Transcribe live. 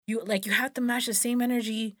you have to match the same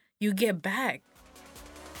energy you get back.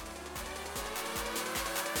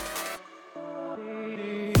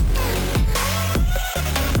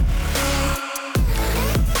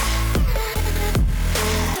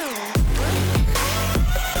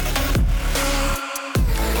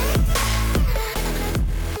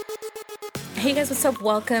 Hey guys, what's up?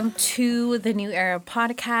 Welcome to the New Era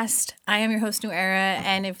podcast. I am your host, New Era,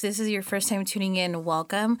 and if this is your first time tuning in,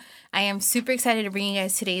 welcome. I am super excited to bring you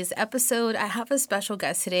guys today's episode. I have a special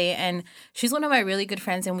guest today, and she's one of my really good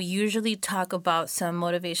friends, and we usually talk about some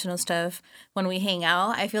motivational stuff when we hang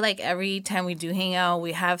out. I feel like every time we do hang out,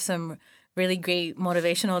 we have some really great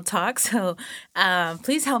motivational talk. So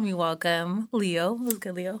please help me welcome Leo. What's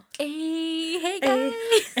good, Leo? Hey guys.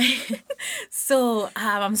 So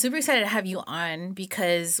I'm super excited to have you on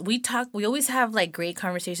because we always have like great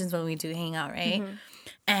conversations when we do hang out, right? Mm-hmm.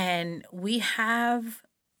 And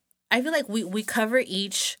I feel like we cover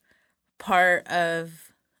each part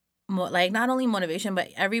of like not only motivation, but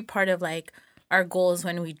every part of like our goals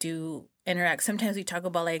when we do interact. Sometimes we talk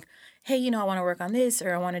about like, hey, I want to work on this,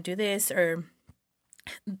 or I want to do this, or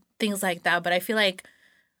things like that. But I feel like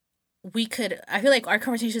our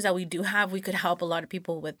conversations that we do have, we could help a lot of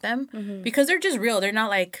people with them because they're just real. They're not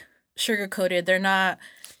like sugar coated. They're not,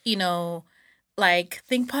 like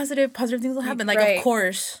think positive things will happen. Like, right. Of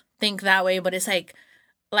course, think that way. But it's like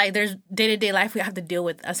there's day-to-day life we have to deal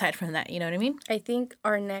with aside from that. You know what I mean? I think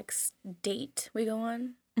our next date we go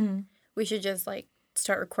on, we should just like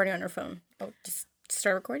start recording on our phone. Just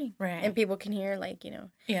start recording. Right. And people can hear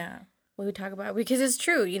yeah, what we talk about. Because it's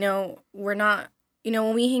true, we're not,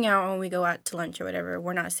 when we hang out, when we go out to lunch or whatever,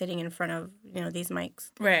 we're not sitting in front of, these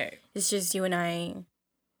mics. Right. It's just you and I.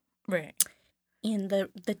 Right. And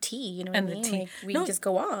the tea, what and I mean? The tea. Like, we just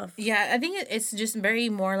go off. Yeah, I think it's just very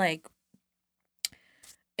more like,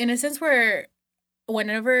 in a sense where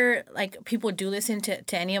whenever like people do listen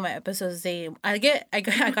to any of my episodes, I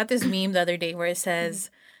got this meme the other day where it says,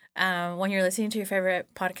 when you're listening to your favorite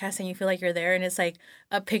podcast and you feel like you're there, and it's like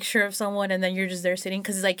a picture of someone and then you're just there sitting,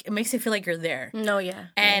 because it's like it makes it feel like you're there. No, yeah.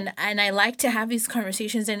 And I like to have these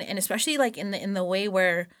conversations, and especially like in the way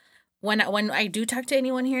where when I do talk to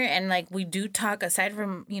anyone here, and like we do talk aside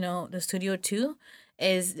from the studio too,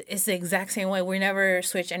 is the exact same way. We never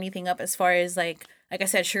switch anything up as far as like I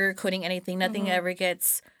said, sugarcoating anything. Nothing ever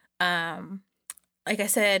gets like I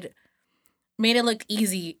said, made it look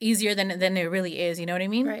easier than it really is. You know what I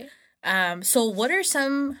mean? Right. So what are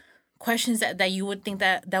some questions that you would think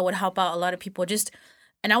that would help out a lot of people?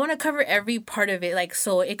 And I want to cover every part of it. Like,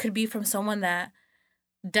 so it could be from someone that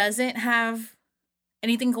doesn't have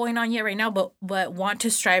anything going on yet right now, but want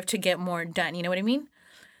to strive to get more done. You know what I mean?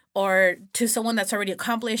 Or to someone that's already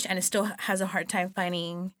accomplished and still has a hard time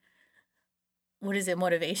finding,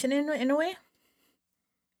 motivation in a way?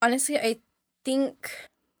 Honestly, I think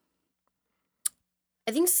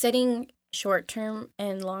setting short-term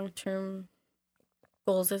and long-term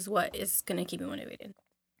goals is what is going to keep you motivated.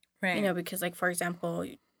 Right. Because like, for example,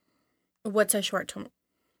 what's a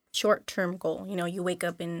short-term goal? You wake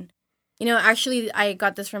up and, actually I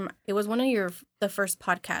got this from, it was one of the first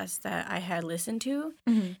podcasts that I had listened to.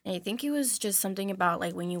 And I think it was just something about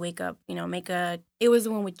like when you wake up, it was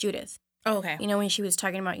the one with Judith. Oh, okay. When she was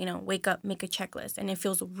talking about, wake up, make a checklist. And it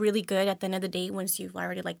feels really good at the end of the day once you've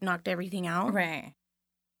already like knocked everything out. Right.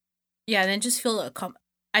 Yeah, and then just feel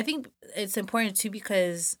I think it's important too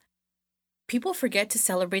because people forget to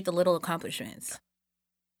celebrate the little accomplishments.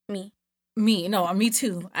 Me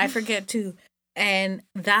too. I forget too. And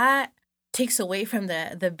that takes away from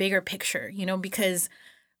the bigger picture, because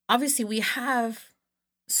obviously we have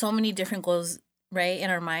so many different goals, right, in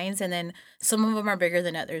our minds, and then some of them are bigger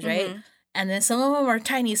than others, right? And then some of them are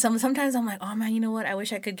tiny. Sometimes I'm like, oh man, you know what? I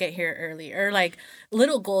wish I could get here early. Or like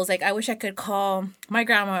little goals, like I wish I could call my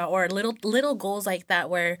grandma, or little goals like that.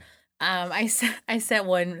 Where I set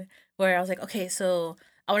one where I was like, okay, so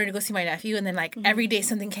I wanted to go see my nephew, and then like every day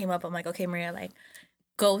something came up. I'm like, okay, Maria, like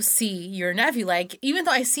go see your nephew. Like even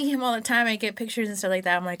though I see him all the time, I get pictures and stuff like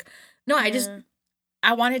that. I'm like, no,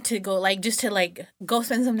 I wanted to go like just to like go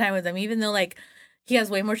spend some time with him, even though like he has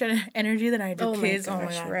way more energy than I do. Kids, oh my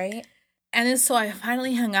gosh, right? And then so I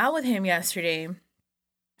finally hung out with him yesterday.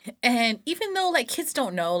 And even though like kids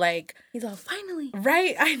don't know, like he's all finally.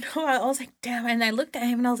 Right. I know. I was like, damn. And I looked at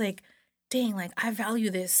him and I was like, dang, like I value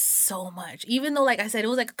this so much. Even though, like I said, it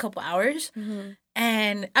was like a couple hours.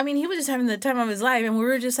 And I mean, he was just having the time of his life, and we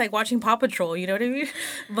were just like watching Paw Patrol, you know what I mean?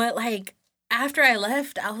 But like after I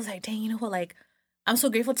left, I was like, dang, you know what? Like I'm so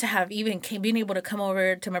grateful to have even being able to come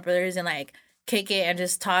over to my brothers and like kick it and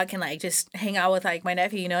just talk and like just hang out with like my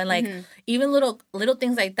nephew, you know, and like even little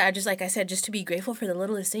things like that, just like I said, just to be grateful for the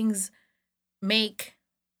littlest things make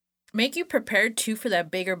you prepared too for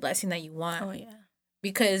that bigger blessing that you want. Oh yeah.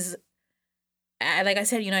 Because like I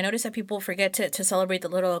said, you know, I notice that people forget to celebrate the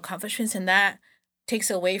little accomplishments, and that takes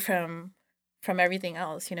away from everything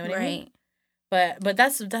else, you know what I mean? But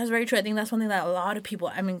that's very true. I think that's one thing that a lot of people,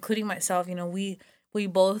 I'm including myself, you know, we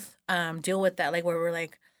both deal with that, like where we're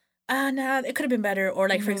like, nah, it could have been better. Or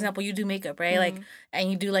like, for example, you do makeup, right? Like, and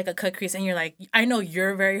you do like a cut crease, and you're like, I know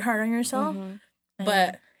you're very hard on yourself,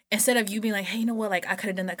 but instead of you being like, hey, you know what, like I could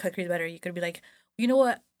have done that cut crease better, you could be like, you know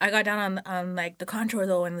what, I got down on like the contour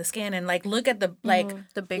though and the skin, and like look at the like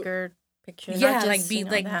the bigger picture. Yeah, not just, like be you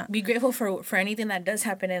know, like that. be grateful for anything that does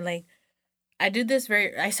happen. And like I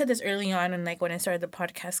said this early on, and like when I started the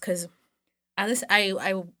podcast, because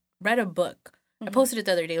I read a book. I posted it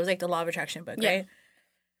the other day. It was like the Law of Attraction book, right?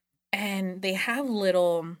 And they have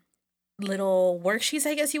little worksheets,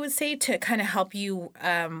 I guess you would say, to kind of help you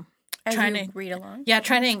trying to read along. Yeah,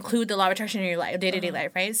 trying to include the Law of Attraction in your life, day-to-day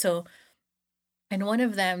life, right? So, and one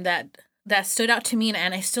of them that stood out to me,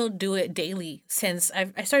 and I still do it daily since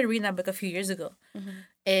I started reading that book a few years ago,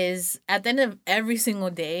 is at the end of every single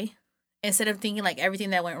day, instead of thinking like everything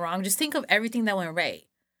that went wrong, just think of everything that went right.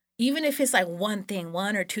 Even if it's like one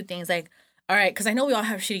or two things, like, all right, because I know we all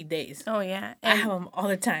have shitty days. Oh, yeah. I have them all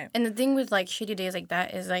the time. And the thing with like shitty days like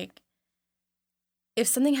that is like, if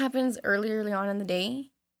something happens early on in the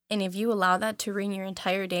day, and if you allow that to ruin your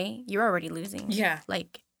entire day, you're already losing. Yeah.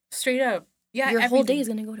 Like, straight up. Yeah. Your whole day is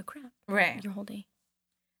going to go to crap. Right. Your whole day.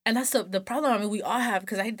 And that's the problem. I mean, we all have,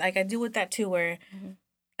 because I deal with that too, where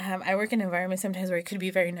I work in environments sometimes where it could be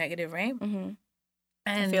very negative, right? And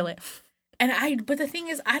I feel it. But the thing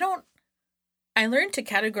is, I learned to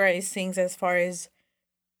categorize things as far as,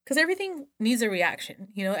 because everything needs a reaction,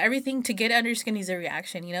 you know? Everything to get under your skin needs a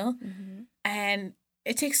reaction, you know? And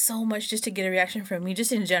it takes so much just to get a reaction from me,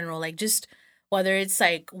 just in general, like just whether it's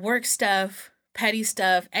like work stuff, petty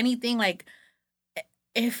stuff, anything, like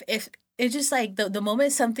if it's just like the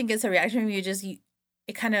moment something gets a reaction from you,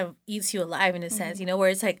 it kind of eats you alive in a sense, you know, where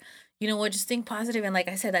it's like, you know what, just think positive. And like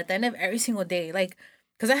I said, at the end of every single day, like,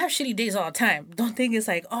 because I have shitty days all the time. Don't think it's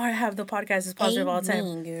like, oh, I have the podcast is positive all the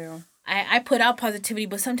time. Girl. I put out positivity,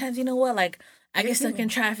 but sometimes, you know what, like I get stuck in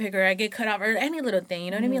traffic, or I get cut off, or any little thing,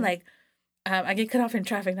 you know what I mean? Like, I get cut off in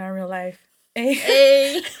traffic, not in real life.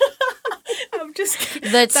 Hey. I'm just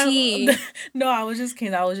kidding. The tea. No, I was just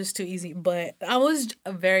kidding. That was just too easy. But I was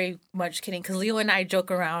very much kidding, because Leo and I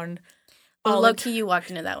joke around. Low key, you walked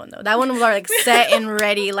into that one, though. That one was like set and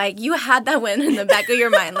ready. Like, you had that one in the back of your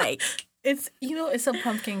mind. Like, it's, you know, it's a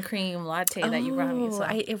pumpkin cream latte that you brought me. So.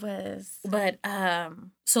 It was. But,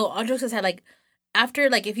 so all jokes aside, like, after,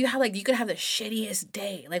 like, if you have, like, you could have the shittiest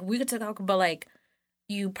day. Like, we could talk about, like,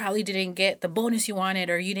 you probably didn't get the bonus you wanted,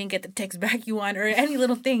 or you didn't get the text back you want, or any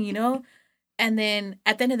little thing, you know? And then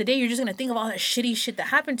at the end of the day, you're just going to think of all that shitty shit that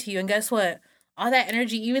happened to you. And guess what? All that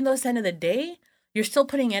energy, even though it's the end of the day, you're still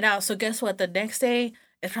putting it out. So guess what? The next day,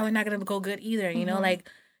 it's probably not going to go good either. You know, like,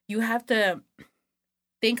 you have to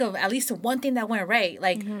think of at least one thing that went right.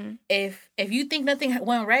 Like, if you think nothing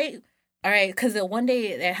went right, all right, because the one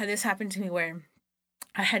day this happened to me where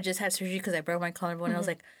I had just had surgery because I broke my collarbone. And I was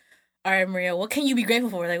like, all right, Maria, what can you be grateful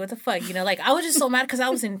for? Like, what the fuck? You know, like, I was just so mad because I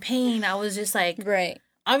was in pain. I was just like, right.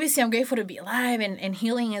 Obviously, I'm grateful to be alive, and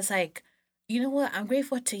healing is like, you know what? I'm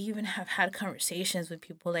grateful to even have had conversations with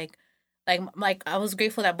people. Like I was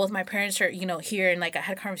grateful that both my parents are, you know, here, and like I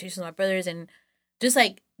had conversations with my brothers, and just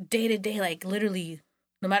like day to day, like literally,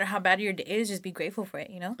 no matter how bad your day is, just be grateful for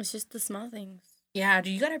it. You know, it's just the small things. Yeah,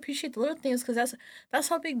 you gotta appreciate the little things, because that's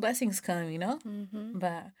how big blessings come. You know,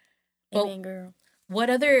 but Amen, girl.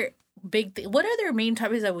 What other main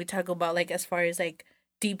topics that we talk about, like as far as like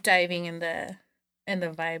deep diving in the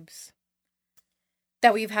vibes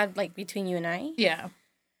that we've had, like, between you and I? Yeah.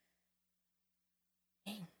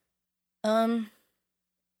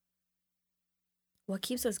 What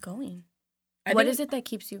keeps us going? What is it that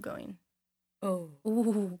keeps you going? Oh.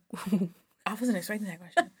 Ooh. I wasn't expecting that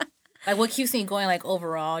question. Like, what keeps me going, like,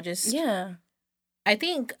 overall? Just, yeah. I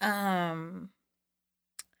think, damn,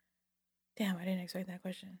 I didn't expect that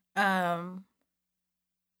question. I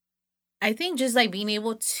think just, like, being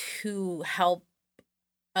able to help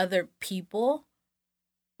other people.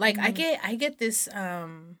 Like, I get this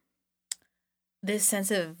this sense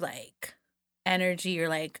of, like, energy, or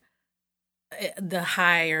like the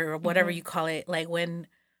high, or whatever you call it, like when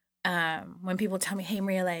people tell me, hey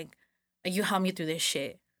Maria, like you helped me through this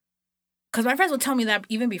shit, because my friends would tell me that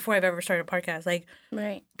even before I've ever started a podcast. Like,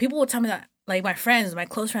 right, people would tell me that, like my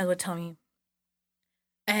close friends would tell me,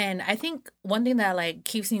 And I think one thing that like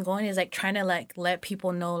keeps me going is like trying to like let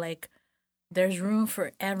people know like there's room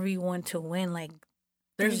for everyone to win. Like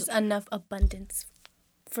There's enough abundance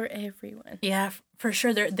for everyone. Yeah, for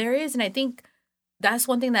sure there is, and I think that's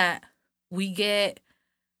one thing that we get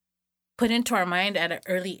put into our mind at an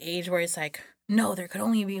early age where it's like, no, there could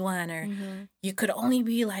only be one, or you could only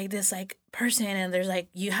be like this like person, and there's like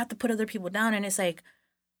you have to put other people down, and it's like,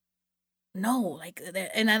 no, like,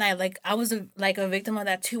 and then I was like a victim of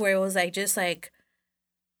that too, where it was like just like,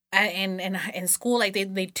 in school, like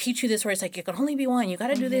they teach you this where it's like you could only be one, you got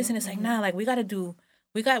to do this, and it's like, nah, like we could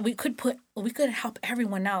help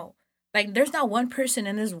everyone out. Like there's not one person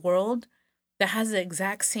in this world that has the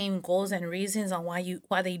exact same goals and reasons on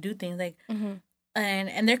why they do things. Like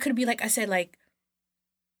and there could be, like I said, like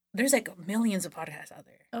there's like millions of podcasts out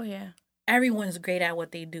there. Oh yeah. Everyone's great at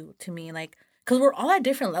what they do, to me, like, because we're all at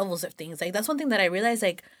different levels of things. Like that's one thing that I realized,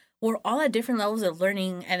 like we're all at different levels of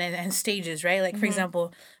learning and stages, right? Like for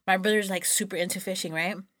example, my brother's like super into fishing,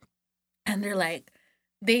 right? And they're like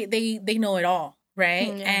they know it all,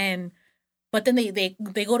 right? Yeah. And but then they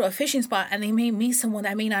go to a fishing spot and they may meet someone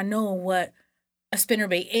that may not know what a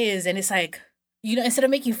spinnerbait is, and it's like, instead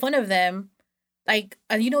of making fun of them, like,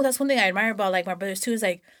 that's one thing I admire about like my brothers too, is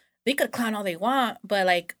like they could clown all they want, but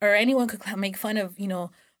like, or anyone could make fun of,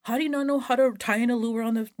 how do you not know how to tie in a lure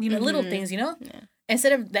on the little things, Yeah.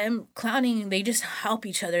 instead of them clowning, they just help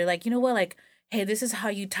each other, like, you know what, like, hey, this is how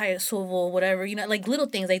you tie a swivel, whatever, like little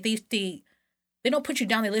things, like they don't put you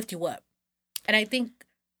down, they lift you up. And I think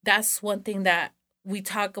that's one thing that we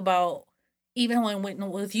talk about even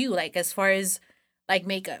when with you, like as far as like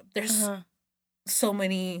makeup. There's so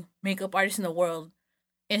many makeup artists in the world.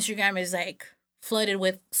 Instagram is like flooded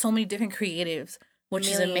with so many different creatives, which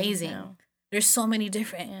is amazing. Now. There's so many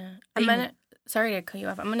different. Yeah. Sorry to cut you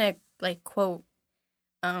off. I'm gonna like quote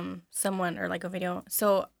someone or like a video.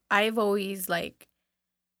 So I've always like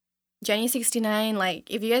Jenny69, like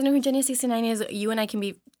if you guys know who Jenny69 is, you and I can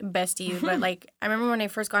be besties. But like I remember when I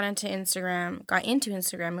first got into Instagram,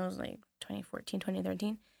 it was like 2014,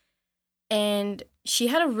 2013. And she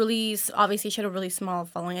had a really small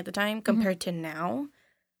following at the time compared to now.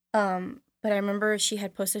 But I remember she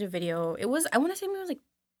had posted a video. I want to say it was like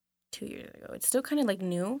 2 years ago. It's still kind of like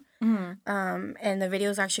new. And the video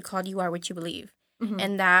is actually called "You Are What You Believe,"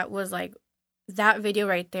 and that was like, that video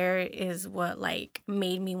right there is what like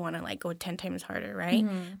made me want to like go 10 times harder, right?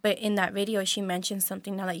 But in that video, she mentioned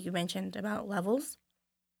something, now that you mentioned about levels.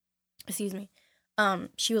 Excuse me.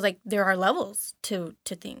 She was like, there are levels to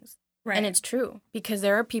things. Right. And it's true, because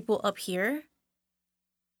there are people up here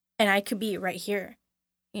and I could be right here,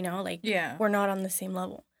 like, yeah, we're not on the same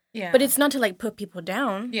level. Yeah. But it's not to like put people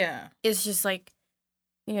down. Yeah. It's just like,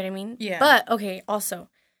 you know what I mean? Yeah. But okay, also,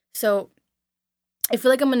 so I feel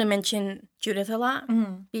like I'm going to mention Judith a lot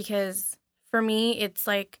because for me, it's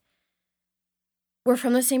like we're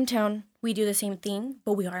from the same town. We do the same thing,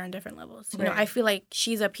 but we are on different levels. You know, I feel like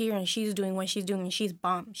she's up here and she's doing what she's doing and she's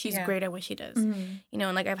bomb. She's great at what she does. And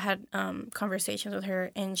like I've had conversations with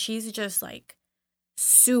her and she's just like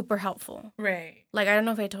super helpful. Right. Like, I don't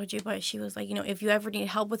know if I told you, but she was like, if you ever need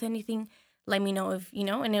help with anything, let me know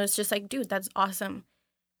and it was just like, dude, that's awesome.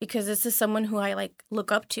 Because this is someone who I like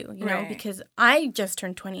look up to, know, because I just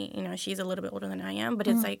turned 20, she's a little bit older than I am, but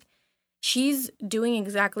it's like, she's doing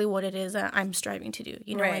exactly what it is that I'm striving to do,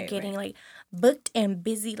 like getting like booked and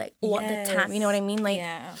busy like all the time. You know what I mean? Like,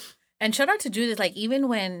 yeah. And shout out to Judith, like even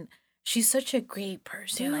when she's such a great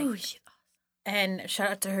person, dude, like, she's awesome. And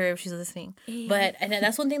shout out to her if she's listening. Yeah. But and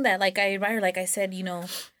that's one thing that like I admire. Like I said,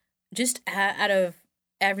 just out of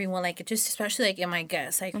everyone, like just especially like in my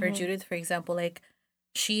guests, like for Judith, for example, like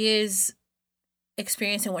she is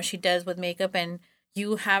experiencing what she does with makeup and.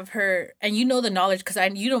 You have her, and the knowledge because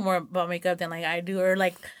you know more about makeup than like I do, or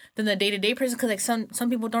like than the day-to-day person. Because like some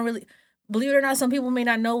people don't really, believe it or not, some people may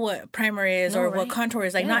not know what primer is or what contour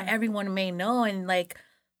is. Like not everyone may know, and like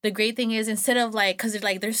the great thing is instead of like, because it's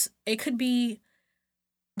like it could be,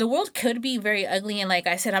 the world could be very ugly, and like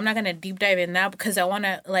I said, I'm not gonna deep dive in now because I want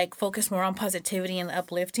to like focus more on positivity and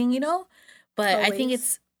uplifting, But always. I think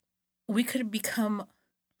we could become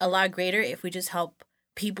a lot greater if we just help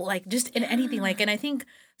people, like just in anything, like, and I think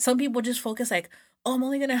some people just focus like, oh, I'm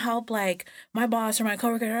only gonna help like my boss or my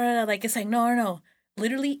coworker, like it's like no,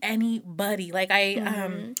 literally anybody. Like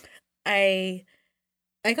I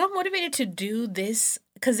got motivated to do this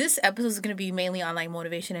because this episode is gonna be mainly on like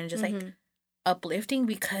motivation and just like uplifting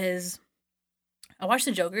because I watched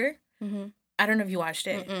The Joker. I don't know if you watched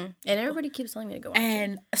it. And everybody keeps telling me to go watch it.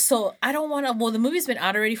 And so I don't want to. Well, the movie's been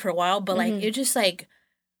out already for a while, but like it just like.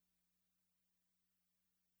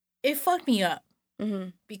 It fucked me up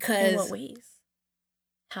because. In what ways?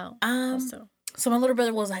 How? Um, Also. so my little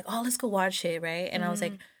brother was like, "Oh, let's go watch it," right? And I was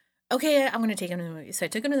like, "Okay, I'm gonna take him to the movies." So I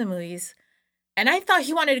took him to the movies, and I thought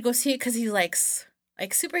he wanted to go see it because he's like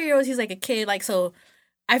superheroes. He's like a kid, like so.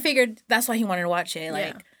 I figured that's why he wanted to watch it,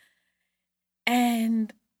 like. Yeah.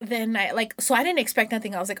 And then so I didn't expect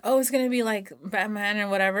nothing. I was like, "Oh, it's gonna be like Batman or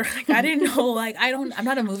whatever." Like I didn't know. Like I'm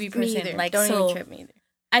not a movie Me person. either. Like Don't so. even trip me either.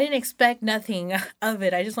 I didn't expect nothing of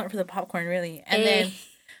it. I just went for the popcorn, really. And then, Me?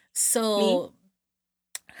 so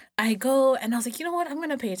I go and I was like, you know what? I'm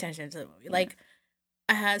going to pay attention to the movie. Like,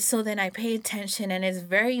 so then I pay attention, and it's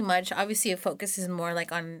very much, obviously, it focuses more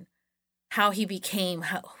like on how he became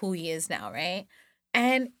who he is now, right?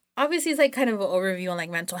 And obviously, it's like kind of an overview on like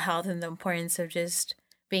mental health and the importance of just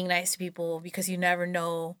being nice to people because you never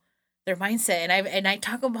know their mindset. And I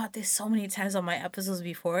talk about this so many times on my episodes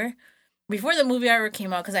before the movie ever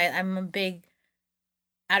came out, because I'm a big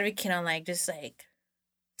advocate on like just like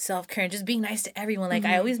self-care and just being nice to everyone. Like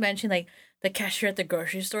I always mention like the cashier at the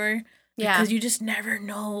grocery store Yeah. because you just never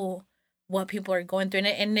know what people are going through.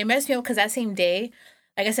 And it messed me up because that same day,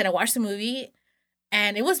 like I said, I watched the movie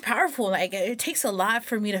and it was powerful. Like it takes a lot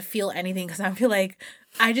for me to feel anything because I feel like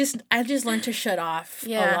I just learned to shut off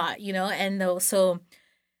a lot, you know? And though, so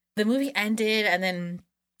the movie ended and then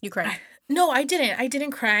You cried. no, I didn't. I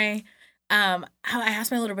didn't cry. How I asked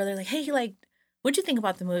my little brother, like, hey, like, what'd you think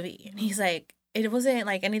about the movie? And he's like, it wasn't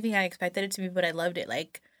like anything I expected it to be, but I loved it,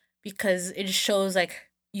 like, because it just shows like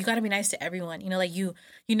you got to be nice to everyone. You know, like you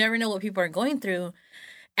never know what people are going through.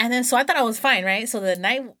 And then so I thought I was fine, right? So the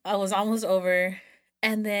night I was almost over,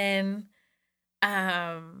 and then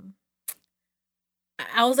I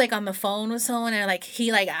was like on the phone with someone, and like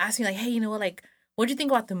he like asked me like, hey, you know what, like, what'd you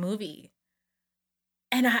think about the movie?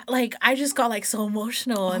 And I just got like so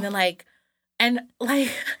emotional, and then like, and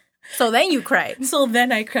like, So then you cried. so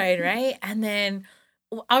then I cried, right? And then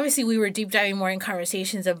obviously we were deep diving more in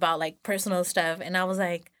conversations about like personal stuff, and I was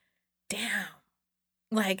like, damn,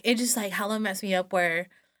 like it just like hella messed me up. Where,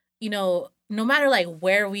 you know, no matter like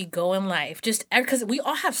where we go in life, just because we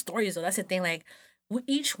all have stories though. That's the thing. Like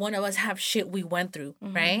each one of us have shit we went through,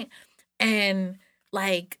 right? And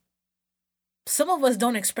like some of us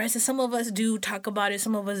don't express it. Some of us do talk about it.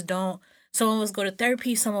 Some of us don't. Some of us go to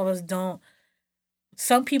therapy. Some of us don't.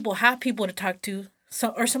 Some people have people to talk to.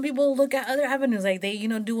 Some people look at other avenues. Like they, you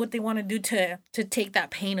know, do what they want to do to take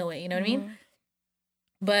that pain away. You know what I mean?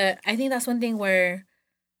 But I think that's one thing where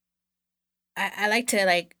I like to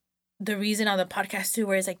like the reason on the podcast too,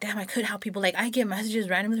 where it's like, damn, I could help people. Like I get messages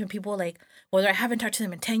randomly from people like whether I haven't talked to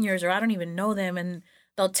them in 10 years or I don't even know them, and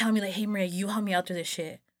they'll tell me like, hey Maria, you helped me out through this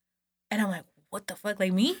shit. And I'm like, what the fuck?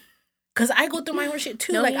 Like me? Because I go through my own shit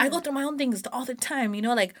too. No, like yeah. I go through my own things all the time, you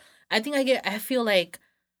know? Like I think I feel like,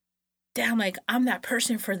 damn, like I'm that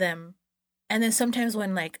person for them. And then sometimes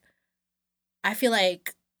when like I feel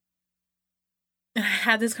like, and I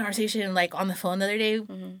had this conversation like on the phone the other day,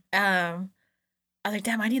 I was like,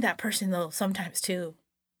 damn, I need that person though sometimes too.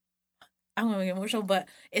 I'm gonna get emotional, but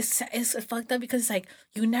it's fucked up because it's like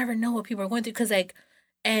you never know what people are going through. Cause like,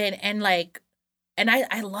 and like, and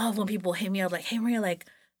I love when people hit me up like, hey Maria, like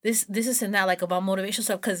this and that, like about motivational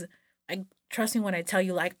stuff. Cause like trust me when I tell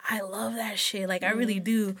you, like I love that shit. Like I really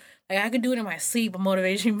do. Like I could do it in my sleep,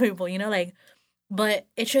 motivation people, you know, like. But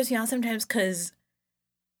it trips me out sometimes because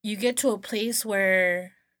you get to a place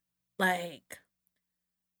where, like,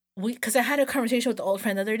 because I had a conversation with the old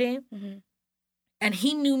friend the other day, and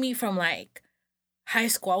he knew me from like high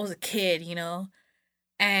school. I was a kid, you know,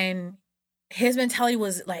 and his mentality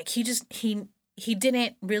was like he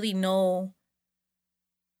didn't really know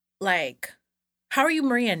like how are you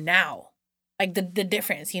Maria now, like the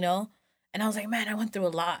difference, you know. And I was like, man, I went through a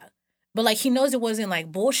lot, but like he knows it wasn't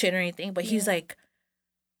like bullshit or anything, but he's like,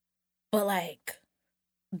 but like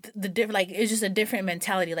the different, like it's just a different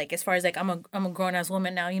mentality, like as far as like I'm a grown ass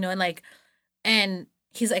woman now, you know. And like, and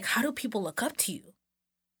he's like, how do people look up to you?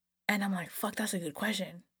 And I'm like, fuck, that's a good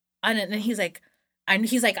question. And then he's like, I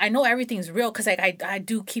know everything's real because like I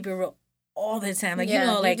do keep it real all the time, like, yeah, you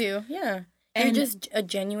know, like you do. Yeah, and you're just a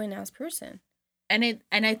genuine ass person. and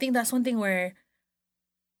I think that's one thing where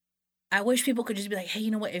I wish people could just be like, hey,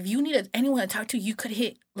 you know what, if you need anyone to talk to, you could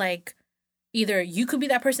hit like, either you could be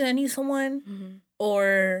that person that needs someone,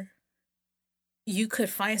 or you could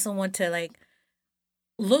find someone to like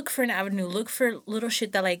look for an avenue, look for little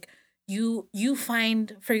shit that like you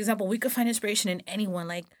find. For example, we could find inspiration in anyone.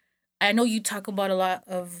 Like I know you talk about a lot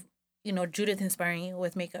of, you know, Judith inspiring you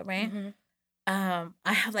with makeup, right? I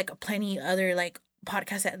have like plenty other like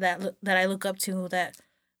podcasts that I look up to, that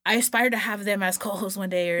I aspire to have them as co-hosts one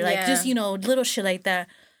day, or like just, you know, little shit like that.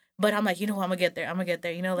 But I'm like, you know what, I'm gonna get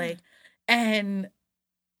there, you know, like, and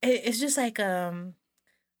it's just like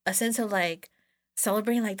a sense of like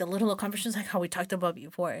celebrating like the little accomplishments, like how we talked about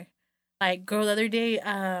before. Like, girl, the other day,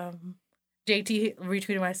 JT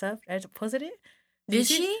retweeted my stuff. I just posted it. Did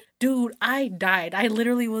she? Dude, I died. I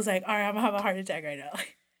literally was like, all right, I'm gonna have a heart attack right now.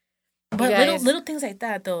 But guys, little things like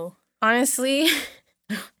that, though. Honestly,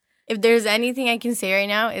 if there's anything I can say right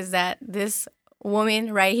now is that this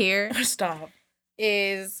woman right here Stop.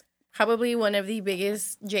 is probably one of the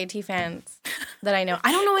biggest JT fans that I know.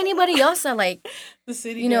 I don't know anybody else that like the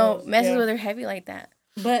city, messes with her heavy like that.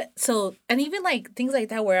 But so, and even like things like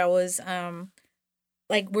that where I was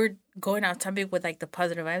like, we're going off topic with like the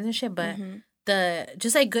positive vibes and shit, but the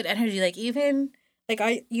just like good energy, like even like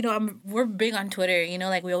we're big on Twitter,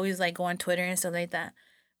 like we always like go on Twitter and stuff like that.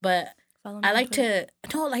 But I like to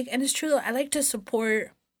and it's true though, I like to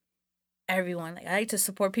support everyone. Like I like to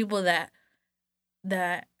support people that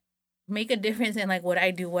make a difference in like what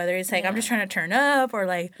I do, whether it's like I'm just trying to turn up or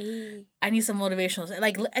like I need some motivational,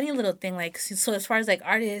 like any little thing. Like, so as far as like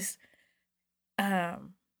artists, they're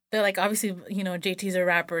like, obviously, JT's a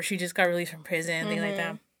rapper. She just got released from prison, things like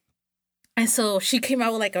that. And so she came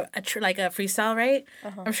out with like a freestyle, right?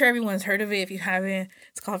 I'm sure everyone's heard of it. If you haven't,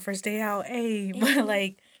 it's called First Day Out. Hey, but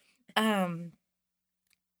like, when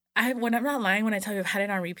I'm not lying when I tell you I've had it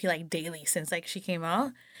on repeat like daily since like she came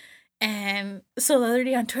out. And so the other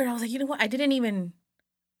day on Twitter, I was like, you know what? I didn't even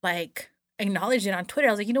like acknowledge it on Twitter.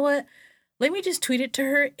 I was like, you know what? Let me just tweet it to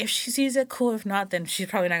her. If she sees it, cool. If not, then she's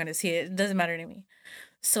probably not going to see it. It doesn't matter to me.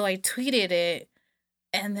 So I tweeted it.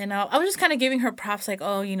 And then I was just kind of giving her props, like,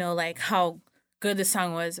 oh, like how good the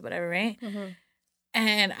song was, whatever, right?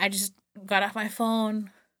 And I just got off my phone,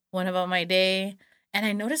 went about my day, and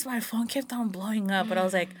I noticed my phone kept on blowing up. But I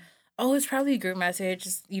was like, oh, it's probably a group message,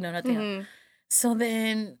 just, nothing else. So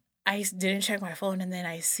then I didn't check my phone, and then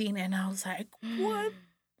I seen it, and I was like, what?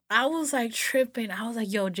 I was like tripping. I was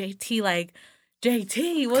like, yo, JT, like,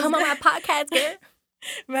 JT, what's come on my podcast, girl.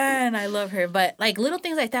 Man, I love her. But like little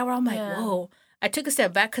things like that where I'm like, whoa. I took a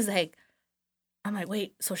step back because, like, I'm like,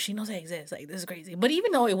 wait, so she knows I exist. Like, this is crazy. But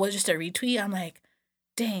even though it was just a retweet, I'm like,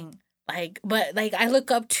 dang. Like, but, like, I look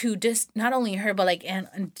up to just not only her, but, like,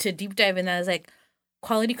 and to deep dive in that is, like,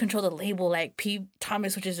 Quality Control, the label, like, P.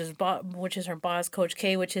 Thomas, which is her boss, Coach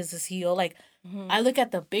K, which is the CEO. Like, I look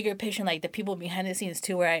at the bigger picture, like, the people behind the scenes,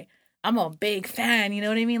 too, where I'm a big fan, you know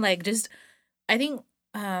what I mean? Like, just, I think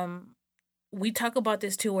we talk about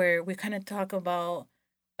this, too, where we kind of talk about,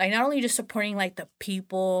 like, not only just supporting, like, the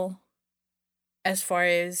people as far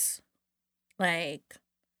as, like,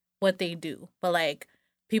 what they do, but, like,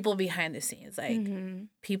 people behind the scenes. Like,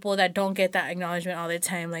 people that don't get that acknowledgement all the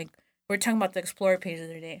time. Like, we're talking about the Explorer page the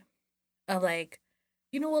other day. Of, like,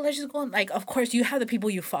 you know what, let's just go on. Like, of course, you have the people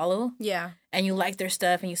you follow. Yeah. And you like their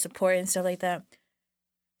stuff and you support and stuff like that.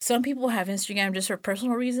 Some people have Instagram just for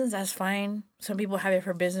personal reasons. That's fine. Some people have it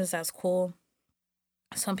for business. That's cool.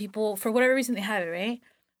 Some people, for whatever reason, they have it, right?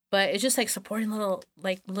 But it's just like supporting little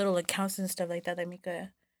accounts and stuff like that make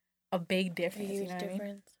a big difference. A huge difference. I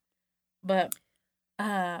mean? But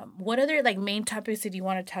what other like main topics did you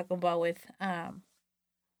want to talk about with that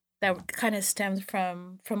kind of stems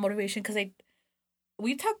from motivation? Because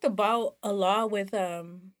we talked about a lot with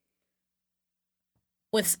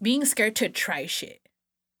being scared to try shit.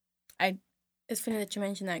 It's funny that you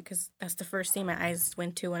mentioned that because that's the first thing my eyes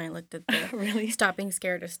went to when I looked at the really stop being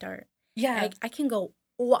scared to start. Yeah, I can go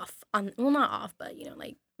off on, well, not off, but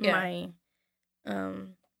like my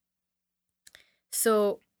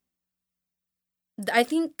so I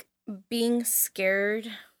think being scared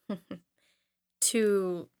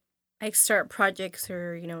to like start projects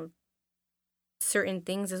or certain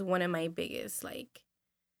things is one of my biggest like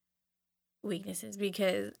weaknesses,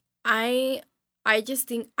 because I just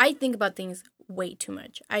think about things way too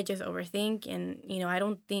much. I just overthink, and I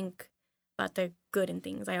don't think about the good in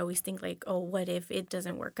things. I always think like, oh, what if it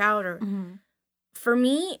doesn't work out? Or for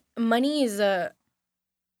me, money is a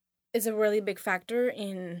really big factor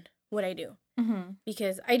in what I do,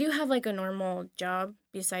 because I do have like a normal job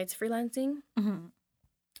besides freelancing,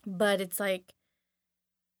 but it's like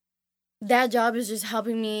that job is just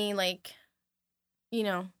helping me like in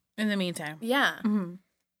the meantime. Yeah.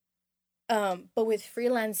 But with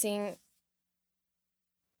freelancing,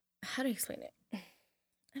 how to explain it? I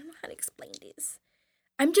don't know how to explain this.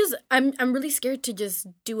 I'm really scared to just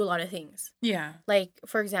do a lot of things. Yeah. Like,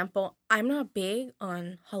 for example, I'm not big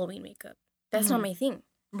on Halloween makeup. That's not my thing.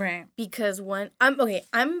 Right. Because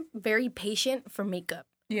I'm very patient for makeup.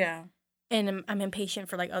 Yeah. And I'm impatient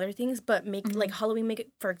for like other things, but like Halloween makeup,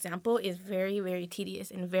 for example, is very, very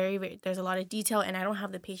tedious and very, very, there's a lot of detail, and I don't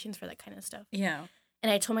have the patience for that kind of stuff. Yeah.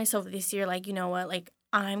 And I told myself this year, like, you know what, like,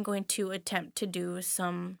 I'm going to attempt to do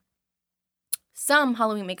some some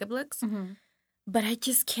Halloween makeup looks, Mm-hmm. but I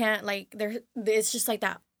just can't, like, it's just like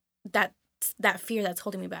that fear that's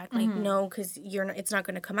holding me back. Like, Mm-hmm. no, because it's not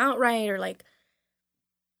going to come out right, or like,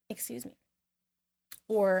 excuse me,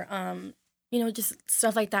 or just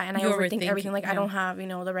stuff like that. And I You overthink overthink everything. it, Like, I yeah. don't have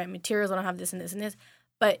the right materials. I don't have this and this and this.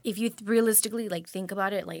 But if you realistically like think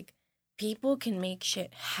about it, like, people can make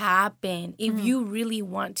shit happen. If Mhm. you really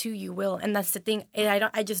want to, you will. And that's the thing. And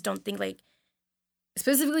I just don't think, like,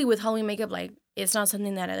 specifically with Halloween makeup, like, it's not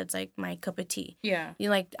something that it's like my cup of tea. Yeah. You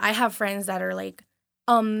know, like, I have friends that are like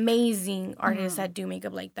amazing artists Mhm. that do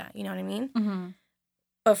makeup like that. You know what I mean? Mm-hmm.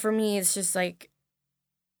 But for me, it's just like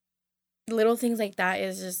little things like that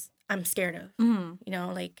is just I'm scared of. Mm-hmm. You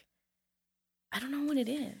know, like, I don't know what it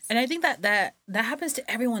is. And I think that happens to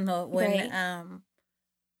everyone though. When Right.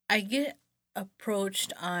 I get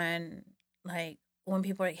approached on, like, when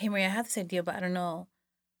people are like, "Hey Maria, I have this idea, but I don't know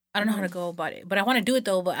how to go about it. But I want to do it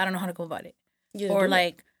though, but I don't know how to go about it." You just Or do it.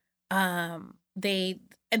 like,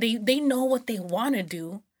 they know what they want to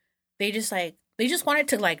do. They just want it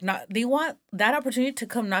to, like, not, they want that opportunity to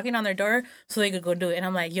come knocking on their door so they could go do it. And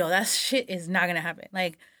I'm like, yo, that shit is not gonna happen.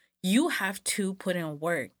 Like, you have to put in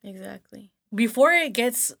work. Exactly. Before it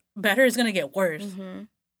gets better, it's gonna get worse. Mm-hmm.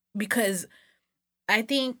 Because I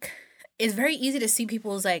think it's very easy to see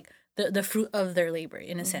people's, like, the fruit of their labor,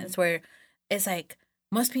 in a sense, where it's like,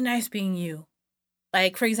 must be nice being you.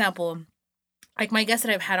 Like, for example, like my guests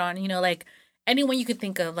that I've had on, like, anyone you could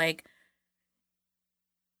think of, like,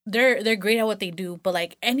 they're great at what they do, but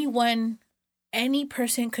like any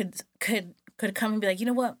person could come and be like, you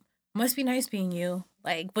know what, must be nice being you.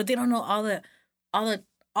 Like, but they don't know all the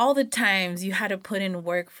all the times you had to put in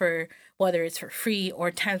work, for whether it's for free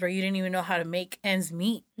or times where you didn't even know how to make ends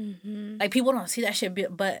meet. Mm-hmm. Like, people don't see that shit,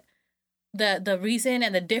 but the reason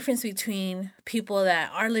and the difference between people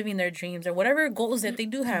that are living their dreams, or whatever goals that they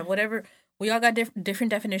do have, whatever, we all got different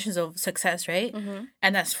definitions of success, right? Mm-hmm.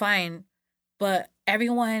 And that's fine. But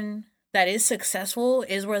everyone that is successful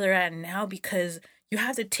is where they're at now, because you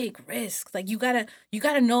have to take risks. Like, you gotta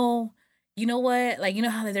know, you know what? Like, you know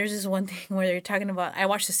how, like, there's this one thing where they're talking about, I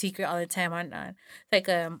watch The Secret all the time on like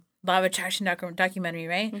law of attraction documentary,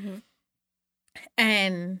 right? Mm-hmm.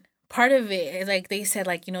 And part of it is, like, they said,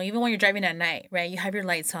 like, even when you're driving at night, right? You have your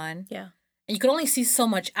lights on. Yeah. And you can only see so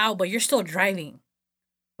much out, but you're still driving,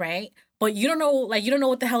 right? But you don't know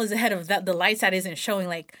what the hell is ahead of that. The lights that isn't showing,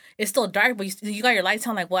 like, it's still dark, but you got your lights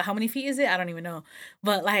on. Like, what? How many feet is it? I don't even know.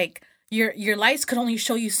 But like, your lights could only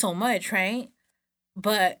show you so much, right?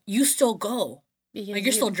 But you still go. Because Like,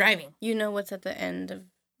 you're still driving, you know what's at the end of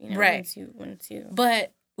right? once you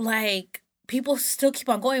But like, people still keep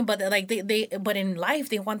on going. But like, but in life,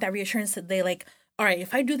 they want that reassurance that they, like, all right,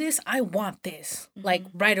 if I do this, I want this, like,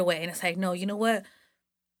 right away. And it's like, no, you know what?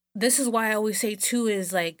 This is why I always say too,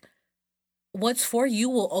 is like, what's for you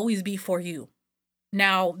will always be for you.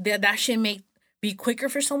 Now, that shit may be quicker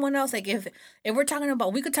for someone else. Like, if we're talking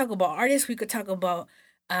about, we could talk about artists, we could talk about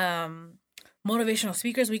motivational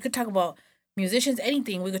speakers, we could talk about musicians,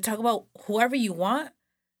 anything. We could talk about whoever you want,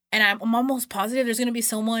 and I'm almost positive there's gonna be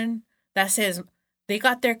someone that says they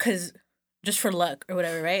got there because just for luck or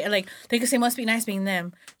whatever, right? And like, they could say, must be nice being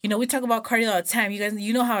them. We talk about Cardi all the time. You guys,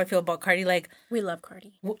 you know how I feel about Cardi. Like, we love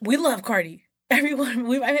Cardi. we love Cardi. Everyone,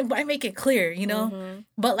 I make it clear,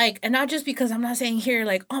 But like, and not just because I'm not saying here,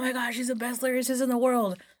 like, oh my gosh, she's the best lyricist in the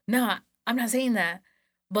world. Nah, I'm not saying that.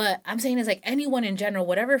 But I'm saying is, like, anyone in general,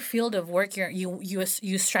 whatever field of work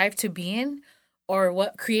you strive to be in, or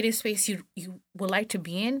what creative space you would like to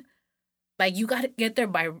be in, like, you got to get there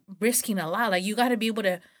by risking a lot. Like, you got to be able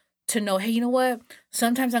to know, hey, you know what?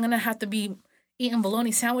 Sometimes I'm gonna have to be eating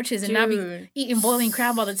bologna sandwiches and not be eating boiling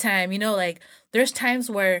crab all the time. Like, there's times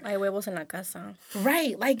where hay huevos en la casa.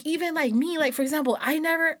 Right. Like, even like me, like, for example, I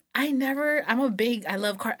love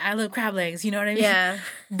crab legs, you know what I mean? Yeah.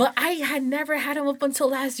 But I had never had them up until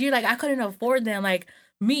last year. Like, I couldn't afford them. Like,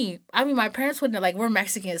 my parents wouldn't, like, we're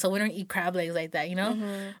Mexican, so we don't eat crab legs like that,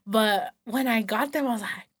 But when I got them, I was like,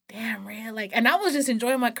 damn, man. Like, and I was just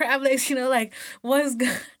enjoying my crab legs, like, what's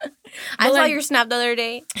good. I saw like, your snap the other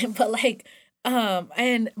day. But like,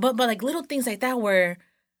 but like, little things like that where,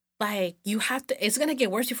 like, you have to, it's gonna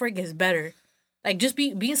get worse before it gets better. Like, just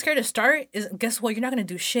being scared to start is, guess what? You're not gonna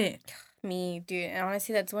do shit. Me, dude. And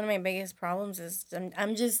honestly, that's one of my biggest problems is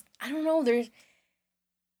I'm just, I don't know.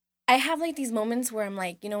 I have like these moments where I'm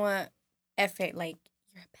like, you know what? F it. Like,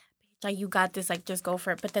 you're a bad bitch. Like, you got this. Like, just go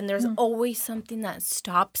for it. But then there's always something that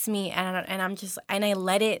stops me. And I'm just, and I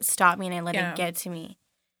let it stop me and I let it get to me.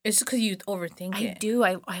 It's just because you overthink it. I do.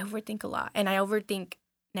 I overthink a lot. And I overthink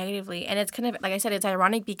negatively. And it's kind of, like I said, it's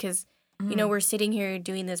ironic because, we're sitting here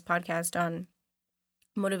doing this podcast on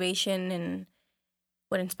motivation and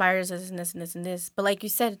what inspires us and this and this and this. But like you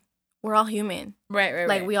said, we're all human. Right.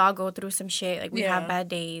 Like, we all go through some shit. Like, we have Yeah. bad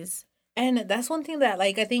days. And that's one thing that,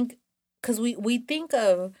 like, I think, because we think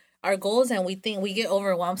of our goals and we think we get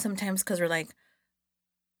overwhelmed sometimes because we're like,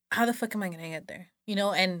 how the fuck am I going to get there? You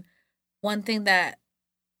know, and one thing that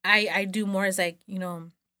I do more is like, you know,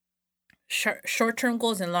 short-term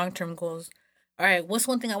goals and long-term goals. All right, what's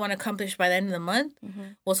one thing I want to accomplish by the end of the month?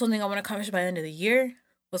 Mm-hmm. What's one thing I want to accomplish by the end of the year?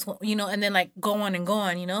 What's one, you know, and then like go on and go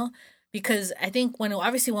on, you know? Because I think when we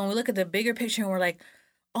look at the bigger picture and we're like,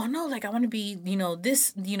 oh no, like I want to be, you know,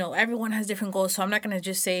 this, you know, everyone has different goals. So I'm not going to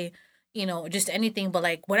just say, you know, just anything, but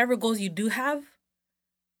like whatever goals you do have.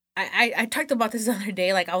 I talked about this the other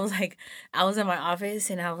day. Like I was in my office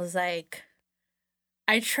and I was like,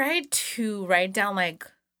 I tried to write down like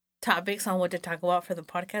topics on what to talk about for the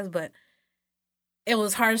podcast, but it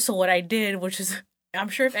was hard. So what I did, which is, I'm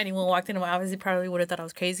sure if anyone walked into my office, they probably would have thought I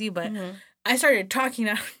was crazy, but I started talking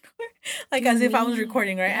out of nowhere, like as if I was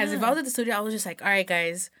recording, right? As if I was at the studio, I was just like, all right,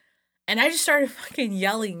 guys. And I just started fucking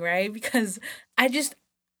yelling, right? Because I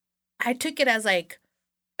took it as like,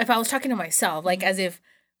 if I was talking to myself, like as if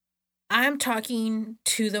I'm talking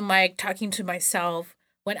to the mic, talking to myself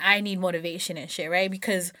when I need motivation and shit, right?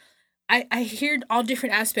 Because I hear all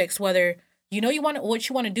different aspects, whether you know what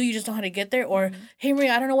you want to do, you just don't know how to get there, or hey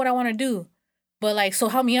Maria, I don't know what I want to do, but like, so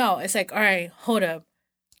help me out. It's like, all right, hold up,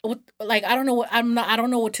 like I don't know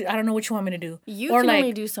what you want me to do. You or can like,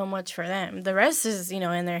 only do so much for them. The rest is, you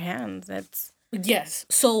know, in their hands. That's yes.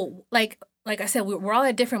 So like I said, we're all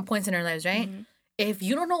at different points in our lives, right? Mm-hmm. If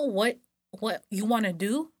you don't know what you want to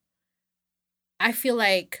do, I feel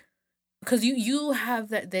like, because you have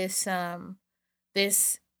this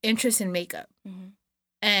interest in makeup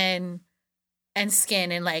and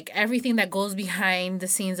skin and like everything that goes behind the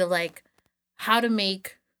scenes of like how to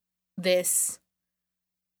make this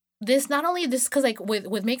not only this, because like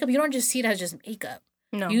with makeup, you don't just see it as just makeup.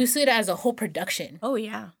 No. You see it as a whole production. Oh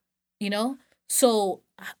yeah. You know? So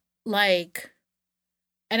like,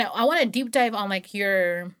 and I want to deep dive on like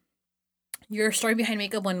your story behind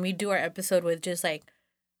makeup when we do our episode with just like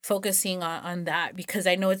focusing on that, because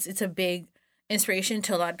I know it's a big inspiration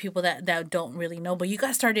to a lot of people that don't really know. But you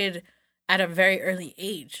got started at a very early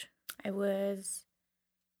age. I was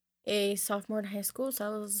a sophomore in high school, so I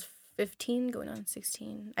was 15 going on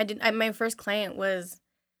 16. My first client was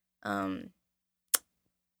I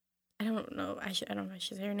don't know if I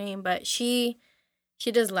should say her name, but she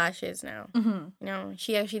does lashes now. Mm-hmm. You know,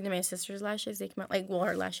 she actually did my sister's lashes. They came out like, well,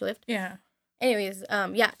 her lash lift. Yeah. Anyways,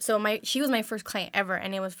 yeah, so she was my first client ever,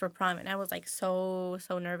 and it was for prom, and I was like so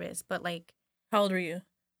nervous, but like, how old were you?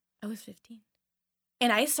 I was 15.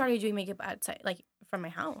 And I started doing makeup outside, like from my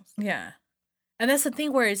house. Yeah. And that's the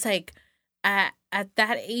thing where it's like at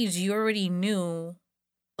that age you already knew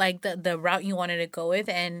like the route you wanted to go with,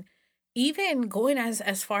 and even going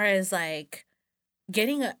as far as like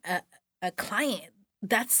getting a client,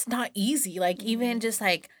 that's not easy. Like even just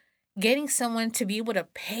like getting someone to be able to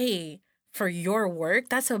pay for your work,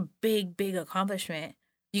 that's a big accomplishment.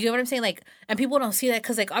 You get what I'm saying? Like, and people don't see that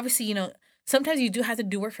because like obviously, you know, sometimes you do have to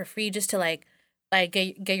do work for free just to like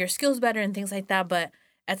get your skills better and things like that. But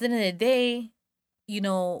at the end of the day, you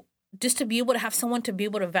know, just to be able to have someone to be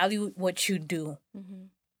able to value what you do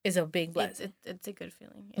is a big blessing. It's a good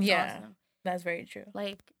feeling. It's awesome. That's very true.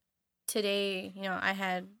 Like today, you know, I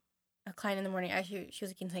had a client in the morning. Actually, she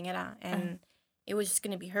was a quinceañera, and it was just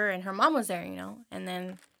gonna be her, and her mom was there, you know. And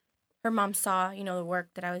then her mom saw, you know, the work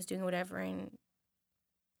that I was doing, or whatever, and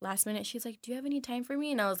last minute she's like, "Do you have any time for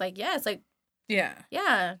me?" And I was like, "Yeah." It's like, yeah.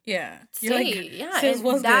 Stay, like, yeah.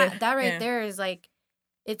 And that right there is like,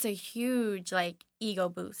 it's a huge like ego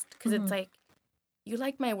boost, because it's like, you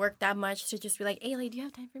like my work that much to just be like, "Hey, like, do you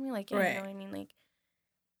have time for me?" Like, yeah, you know what I mean? Like,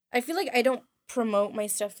 I feel like I don't promote my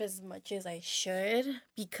stuff as much as I should,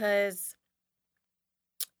 because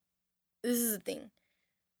this is the thing.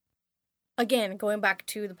 Again, going back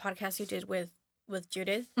to the podcast you did with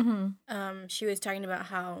Judith, she was talking about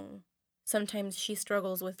how sometimes she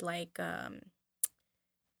struggles with like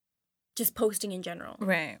just posting in general,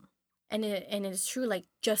 right? And it's true. Like,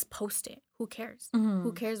 just post it. Who cares?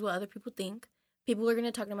 Who cares what other people think? People are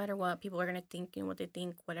gonna talk no matter what. People are gonna think, you know, what they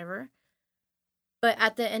think, whatever. But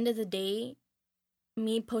at the end of the day,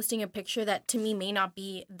 me posting a picture that to me may not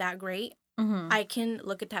be that great, I can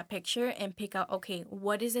look at that picture and pick out, okay,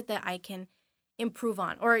 what is it that I can improve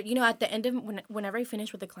on? Or, you know, at the end of whenever I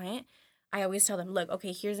finish with a client, I always tell them, look,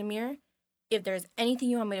 okay, here's a mirror. If there's anything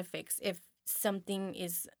you want me to fix, if something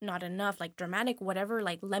is not enough, like dramatic, whatever,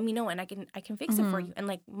 like let me know, and I can fix it for you. And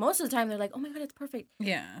like most of the time they're like, oh my God, it's perfect.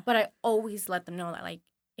 Yeah. But I always let them know that like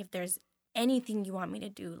if there's anything you want me to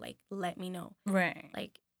do, like, let me know. Right.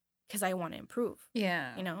 Like, because I want to improve.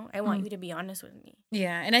 Yeah. You know, I want you to be honest with me.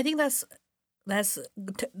 Yeah. And I think that's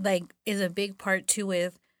like is a big part too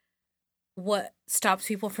with what stops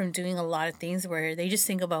people from doing a lot of things where they just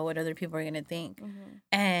think about what other people are going to think. Mm-hmm.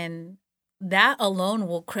 And that alone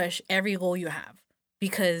will crush every goal you have.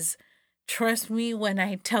 Because trust me when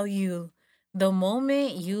I tell you, the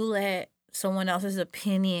moment you let someone else's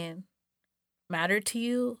opinion matter to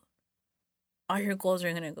you, all your goals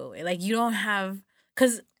are going to go away. Like, you don't have,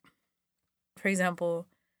 because, for example,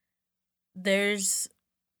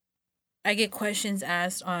 I get questions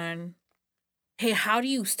asked on, hey, how do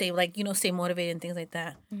you stay, like, you know, stay motivated and things like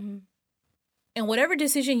that. Mm-hmm. And whatever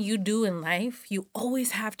decision you do in life, you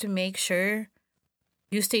always have to make sure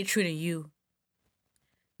you stay true to you.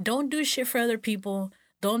 Don't do shit for other people.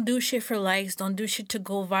 Don't do shit for likes. Don't do shit to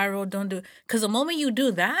go viral. Because the moment you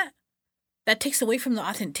do that, that takes away from the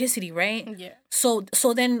authenticity, right? Yeah. So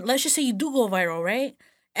then let's just say you do go viral, right?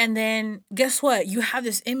 And then guess what? You have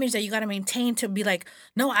this image that you gotta maintain to be like,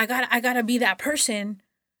 no, I gotta be that person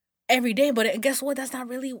every day. But guess what? That's not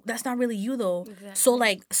really you though.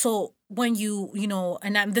 Exactly. So when you know,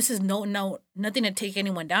 and this is nothing to take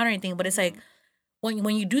anyone down or anything, but it's like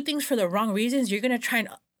when you do things for the wrong reasons, you're gonna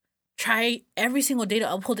try every single day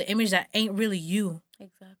to uphold the image that ain't really you.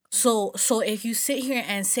 Exactly. So if you sit here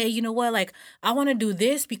and say, you know what, like, I want to do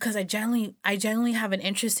this because I genuinely have an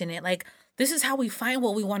interest in it. Like, this is how we find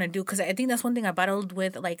what we want to do. Because I think that's one thing I battled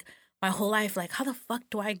with, like, my whole life. Like, how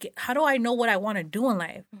do I know what I want to do in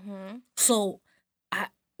life? Mm-hmm. So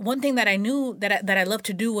one thing that I knew that I love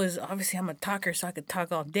to do was, obviously I'm a talker, so I could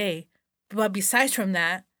talk all day. But besides from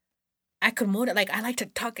that, I could I like to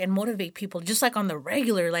talk and motivate people just like on the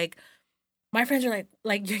regular. Like, my friends are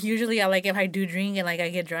like usually I like if I do drink and like I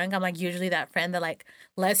get drunk, I'm like usually that friend that like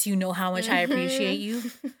lets you know how much I appreciate you.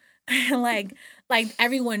 And like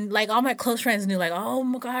everyone, like all my close friends knew, like, oh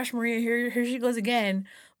my gosh, Maria, here she goes again.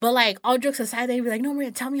 But like, all jokes aside, they'd be like, no,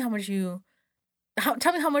 Maria, tell me how much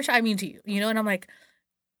I mean to you, you know? And I'm like,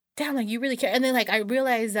 damn, like, you really care. And then like I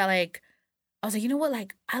realized that, like, I was like, you know what,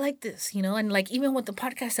 like, I like this, you know? And like, even with the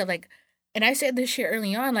podcast stuff, like, and I said this shit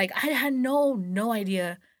early on, like, I had no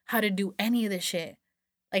idea how to do any of this shit.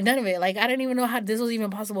 Like, none of it. Like, I didn't even know how this was even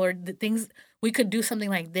possible, or the things we could do something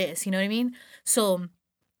like this, you know what I mean? So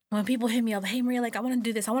when people hit me up, hey, Maria, like, I want to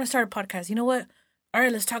do this. I want to start a podcast. You know what? All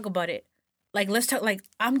right, let's talk about it. Like, let's talk. Like,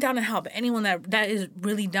 I'm down to help anyone that is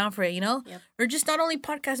really down for it, you know? Yep. Or just not only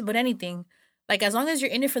podcasts, but anything. Like, as long as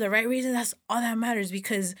you're in it for the right reason, that's all that matters.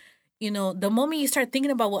 Because, you know, the moment you start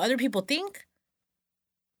thinking about what other people think,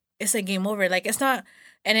 it's like game over. Like, it's not,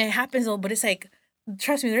 and it happens though, but it's like,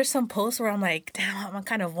 trust me, there's some posts where I'm like, damn, I'm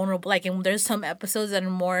kind of vulnerable. Like, and there's some episodes that are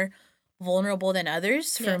more vulnerable than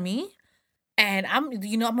others for me. And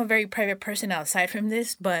I'm a very private person outside from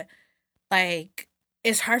this, but like,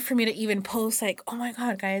 it's hard for me to even post like, oh my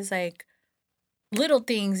God, guys, like, little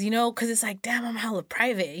things, you know, because it's like, damn, I'm hella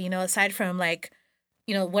private, you know, aside from like,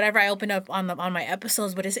 you know, whatever I open up on my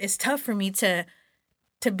episodes, but it's tough for me to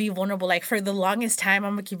be vulnerable. Like, for the longest time,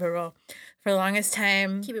 I'm gonna keep it real. For the longest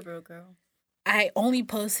time, keep it real, girl. I only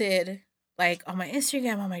posted like on my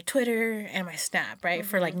Instagram, on my Twitter, and my Snap, right,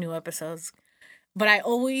 for like new episodes. But I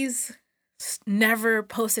always never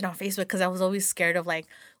posted on Facebook because I was always scared of like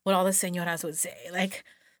what all the señoras would say. Like,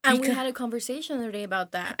 and we had a conversation the other day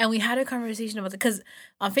about that. And we had a conversation about it because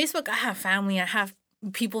on Facebook I have family, I have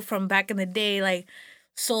people from back in the day, like,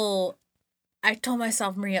 so I told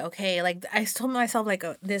myself, Maria, okay, like, I told myself like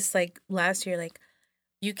this like last year, like,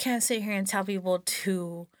 you can't sit here and tell people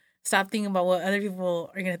to stop thinking about what other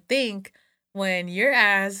people are gonna think when your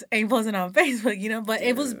ass ain't posting on Facebook, you know? But Dude.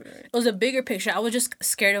 it was a bigger picture. I was just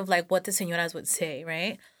scared of like what the señoras would say,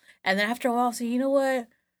 right? And then after a while, I was like, you know what?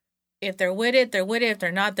 If they're with it, they're with it. If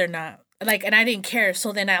they're not, they're not. Like, and I didn't care.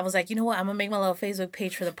 So then I was like, you know what? I'm gonna make my little Facebook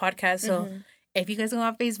page for the podcast. So if you guys go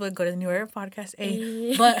on Facebook, go to the New Era Podcast.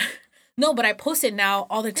 But no, but I post it now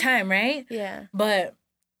all the time, right? Yeah. But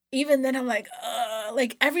even then, I'm like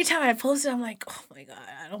every time I post it, I'm like, oh my God,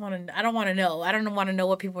 I don't want to know. I don't want to know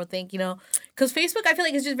what people think, you know? Because Facebook, I feel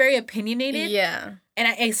like it's just very opinionated. Yeah.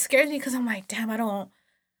 And it scares me because I'm like, damn, I don't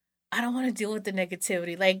want to deal with the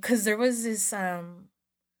negativity. Like, because there was this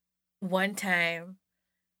one time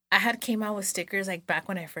I had came out with stickers like back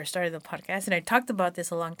when I first started the podcast, and I talked about this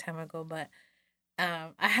a long time ago, but I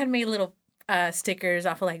had made little stickers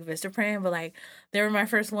off of like Vistaprint, but like they were my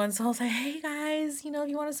first ones. So I was like, hey guys, you know, if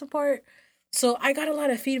you want to support. So I got a lot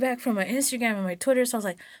of feedback from my Instagram and my Twitter. So I was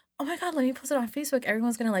like, oh my God, let me post it on Facebook.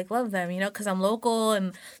 Everyone's going to like love them, you know, because I'm local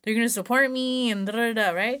and they're going to support me and da da da,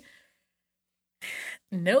 right?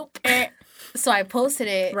 Nope. So I posted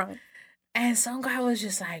it. Wrong. And some guy was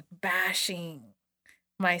just like bashing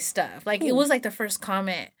my stuff. Like, it Ooh. was like the first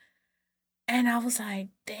comment. And I was like,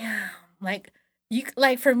 damn. Like, you,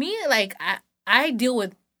 like, for me, like, I deal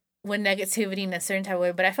with negativity in a certain type of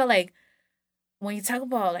way, but I felt like when you talk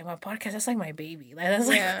about like my podcast, that's like my baby. Like, that's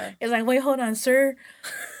like, it's like, wait, hold on, sir.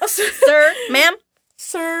 Sir, ma'am,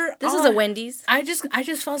 sir. this is a Wendy's. I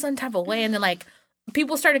just felt some type of way. And then like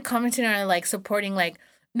people started commenting on like supporting, like,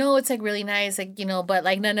 no, it's like really nice, like, you know, but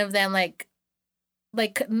like none of them none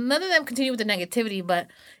of them continue with the negativity, but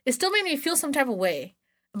it still made me feel some type of way.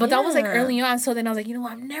 But that was like early on. So then I was like, you know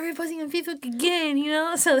what, I'm never posting on Facebook again, you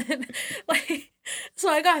know? So then like, so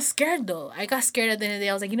I got scared though. I got scared at the end of the day.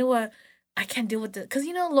 I was like, you know what? I can't deal with this. Because,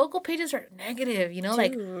 you know, local pages are negative, you know?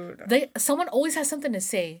 Dude. Like, someone always has something to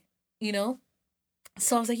say, you know?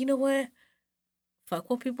 So I was like, you know what? Fuck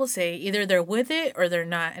what people say. Either they're with it or they're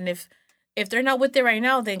not. And if they're not with it right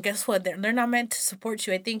now, then guess what? They're not meant to support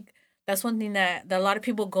you. I think that's one thing that a lot of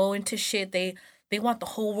people go into shit. They want the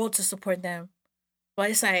whole world to support them. But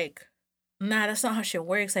it's like, nah, that's not how shit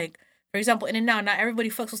works. Like, for example, In-N-Out, not everybody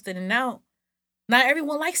fucks with In-N-Out. Not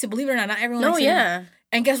everyone likes it, believe it or not. Not everyone likes it. Yeah.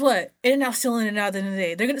 And guess what? In-N-Out's still In-N-Out at the end of the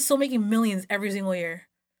day. They're still making millions every single year.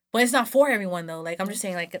 But it's not for everyone, though. Like, I'm just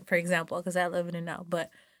saying, like, for example, because I love In-N-Out. But,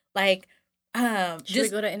 like, should we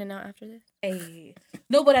go to In-N-Out after this?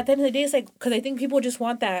 No, but at the end of the day, it's like, because I think people just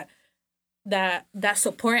want that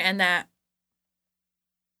support and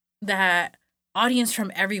that audience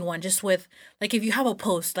from everyone. Just with, like, if you have a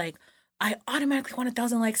post, like, I automatically want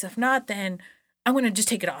 1,000 likes. If not, then I'm going to just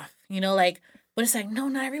take it off, you know? Like, but it's like, no,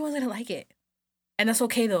 not everyone's going to like it. And that's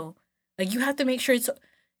okay, though. Like, you have to make sure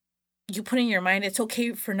you put in your mind, it's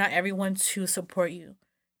okay for not everyone to support you,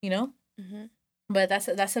 you know? Mm-hmm. But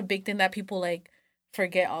that's a big thing that people, like,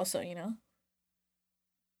 forget also, you know?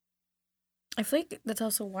 I feel like that's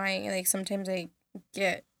also why, like, sometimes I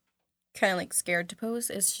get kind of, like, scared to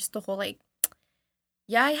post. It's just the whole, like,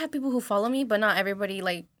 yeah, I have people who follow me, but not everybody,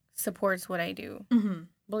 like, supports what I do. Mm-hmm.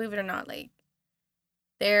 Believe it or not, like,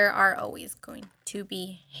 there are always going to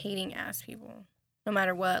be hating ass people, no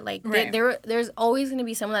matter what. Like, right. there's always going to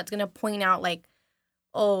be someone that's going to point out, like,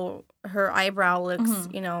 oh, her eyebrow looks,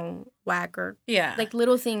 Mm-hmm. you know, whack, or, yeah, like,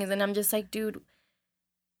 little things. And I'm just like, dude,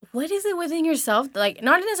 what is it within yourself? Like,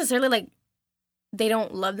 not necessarily, like, they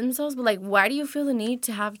don't love themselves, but, like, why do you feel the need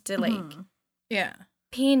to have to, like, yeah,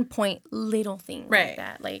 pinpoint little things like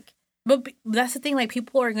that? Like, but that's the thing. Like,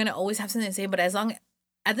 people are gonna always have something to say, but at the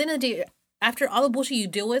end of the day, after all the bullshit you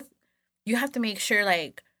deal with, you have to make sure,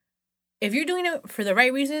 like, if you're doing it for the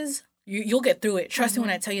right reasons, you'll get through it. Trust me when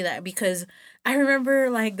I tell you that, because I remember,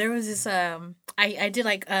 like, there was this I did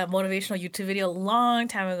like a motivational YouTube video a long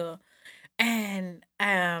time ago. And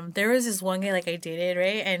there was this one guy, like, I dated,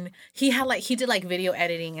 right? And he did like video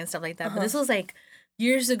editing and stuff like that. But this was like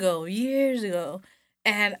years ago.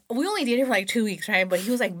 And we only dated for like 2 weeks, right? But he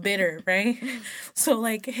was like bitter, right? So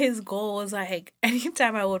like his goal was like,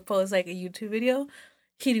 anytime I would post like a YouTube video,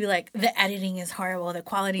 he'd be like, the editing is horrible, the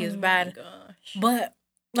quality is bad. My gosh. But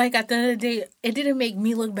like at the end of the day, it didn't make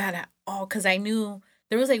me look bad at all, because I knew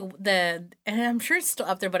there was like and I'm sure it's still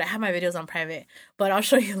up there, but I have my videos on private, but I'll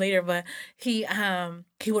show you later. But he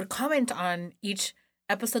would comment on each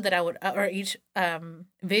episode that I would, or each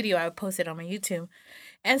video I would post it on my YouTube.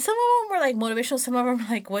 And some of them were like motivational, some of them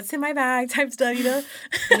were like, what's in my bag type stuff, you know?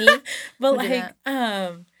 Me? But like,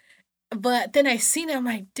 but then I seen it, I'm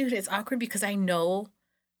like, dude, it's awkward, because I know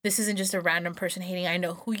this isn't just a random person hating. I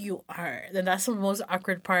know who you are. Then that's the most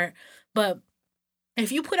awkward part. But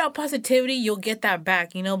if you put out positivity, you'll get that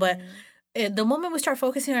back, you know? But the moment we start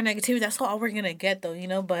focusing on negativity, that's all we're going to get, though, you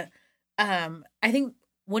know? But I think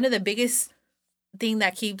one of the biggest thing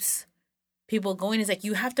that keeps people going is, like,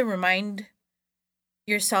 you have to remind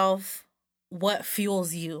yourself what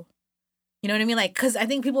fuels you. You know what I mean? Like, because I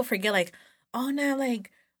think people forget, like, oh, no, like,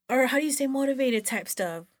 or how do you stay motivated type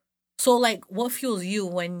stuff. So, like, what fuels you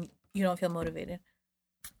when you don't feel motivated?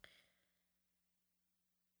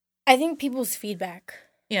 I think people's feedback.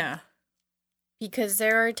 Yeah. Because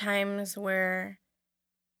there are times where,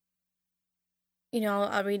 you know,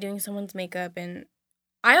 I'll be doing someone's makeup, and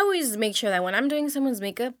I always make sure that when I'm doing someone's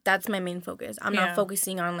makeup, that's my main focus. I'm not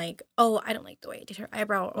focusing on, like, oh, I don't like the way I did her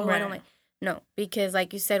eyebrow. Oh, I don't like. No, because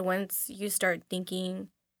like you said, once you start thinking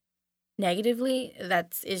negatively,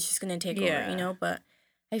 it's just going to take over, you know? But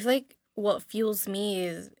I feel like what fuels me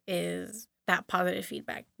is that positive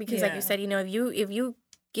feedback. Because like you said, you know, if you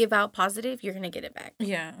give out positive, you're going to get it back.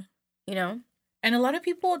 Yeah. You know? And a lot of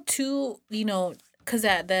people too, you know, because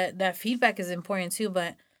that feedback is important too,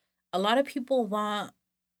 but a lot of people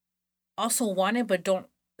also want it, but don't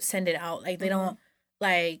send it out. Like, they don't,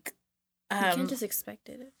 like, You can't just expect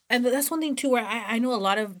it. And that's one thing too, where I know a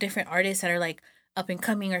lot of different artists that are like up and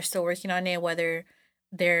coming or still working on it, whether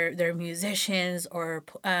they're musicians or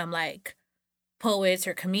like poets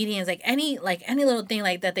or comedians, like any little thing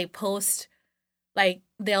like that they post, like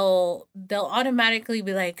they'll automatically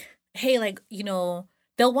be like, hey, like, you know,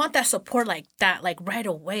 they'll want that support like that, like right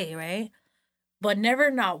away, right? But never,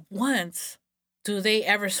 not once, do they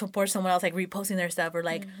ever support someone else like reposting their stuff or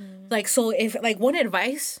like like, so if like one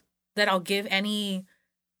advice that I'll give any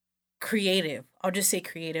creative, I'll just say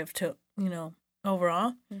creative to, you know,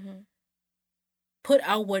 overall, put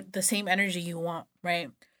out what the same energy you want, right?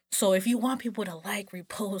 So if you want people to like,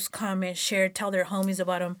 repost, comment, share, tell their homies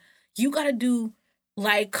about them, you gotta do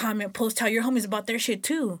like, comment, post, tell your homies about their shit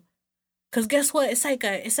too. Cause guess what? It's like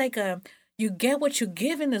a you get what you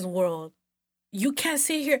give in this world. You can't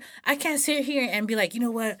sit here. I can't sit here and be like, you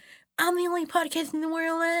know what? I'm the only podcast in the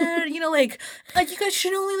world. You know, like you guys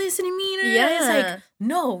should only listen to me. Yeah. It's like,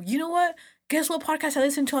 no, you know what? Guess what podcast I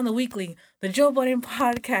listen to on the weekly? The Joe Budden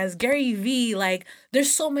podcast, Gary V. Like,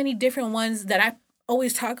 there's so many different ones that I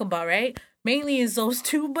always talk about, right? Mainly is those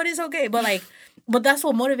two, but it's okay. But like, but that's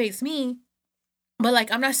what motivates me. But like,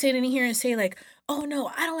 I'm not sitting here and say like, oh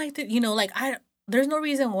no, I don't like that. You know, like there's no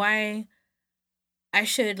reason why I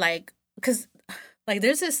should like, cause like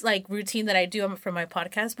there's this like routine that I do for my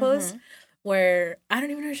podcast post where I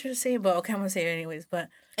don't even know what I should say, but okay, I'm gonna say it anyways. But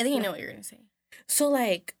I think you know what you're gonna say. So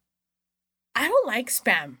like, I don't like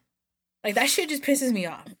spam. Like that shit just pisses me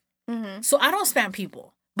off. So I don't spam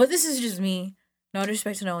people. But this is just me. No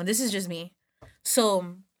disrespect to no one. This is just me.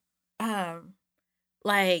 So,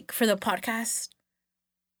 like for the podcast,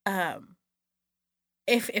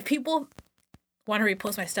 if people want to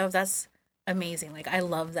repost my stuff, that's amazing. Like I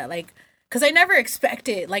love that. Like, cause I never expect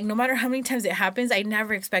it. Like no matter how many times it happens, I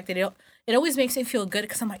never expected it. It always makes me feel good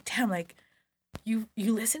because I'm like, damn, like you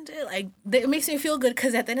listen to it. Like it makes me feel good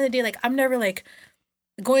because at the end of the day, like I'm never like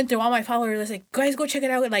going through all my followers like, guys, go check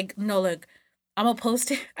it out. Like, no, look, I'm gonna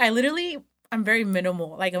post it. I'm very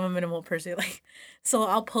minimal. Like I'm a minimal person. Like, so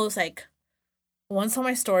I'll post like once on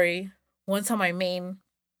my story, once on my main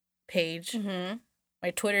page,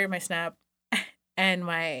 my Twitter, my Snap, and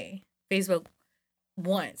my Facebook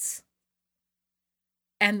once.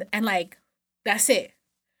 And like that's it.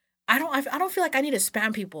 I don't feel like I need to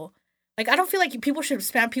spam people. Like I don't feel like people should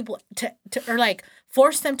spam people to or like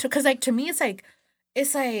force them to, cause like to me it's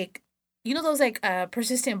like you know those like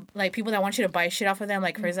persistent like people that want you to buy shit off of them,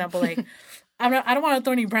 like for example like I don't want to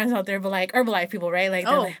throw any brands out there, but like Herbalife people, right? Like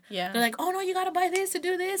they're like, oh no, you gotta buy this to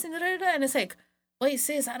do this and and it's like, wait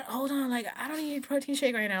sis, hold on, like I don't need protein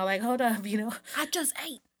shake right now, like hold up, you know, I just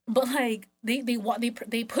ate. But like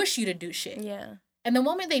they push you to do shit, yeah, and the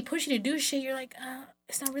moment they push you to do shit, you're like,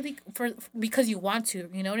 it's not really because you want to,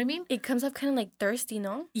 you know what I mean? It comes up kind of like thirsty,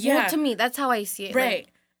 no? Yeah, well, to me that's how I see it, right?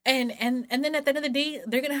 Like, and then at the end of the day,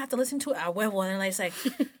 they're gonna have to listen to it at huevo, and it's like,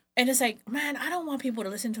 and it's like, man, I don't want people to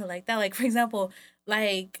listen to it like that. Like for example,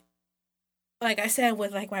 like I said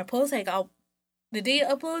with like my post, like the day it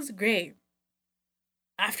uploads, great.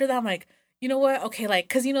 After that, I'm like, you know what? Okay, like,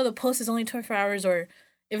 cause you know the post is only 24 hours, or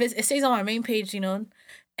if it stays on my main page, you know,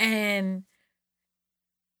 and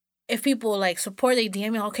if people like support, they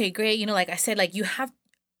DM me, okay, great. You know, like I said, like you have,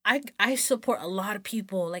 I support a lot of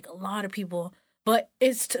people, like a lot of people. But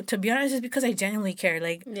it's to be honest, it's because I genuinely care.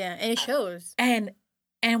 Like, yeah, and it shows. And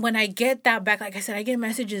when I get that back, like I said, I get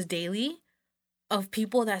messages daily of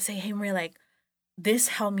people that say, "Hey, Maria, like this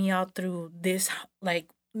helped me out through this." Like,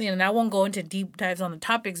 you know, and I won't go into deep dives on the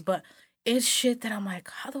topics, but it's shit that I'm like,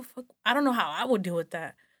 how the fuck? I don't know how I would deal with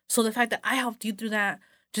that. So the fact that I helped you through that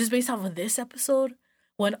just based off of this episode,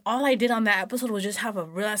 when all I did on that episode was just have a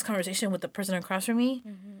real ass conversation with the person across from me,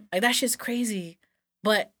 like that shit's crazy.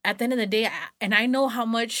 But at the end of the day, I know how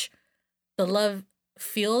much the love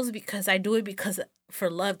feels because I do it because for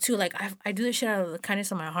love too. Like I do this shit out of the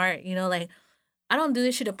kindness of my heart, you know, like I don't do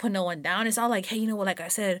this shit to put no one down. It's all like, hey, you know what, like I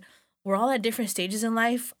said, we're all at different stages in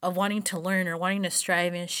life of wanting to learn or wanting to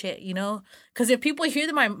strive and shit, you know? Because if people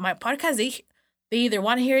hear my podcast, they either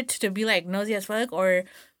want to hear it to be like nosy as fuck or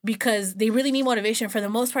because they really need motivation. For the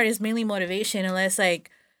most part, it's mainly motivation unless like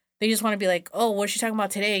they just want to be like, oh, what's she talking about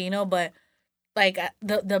today, you know? But like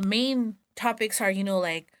the main topics are, you know,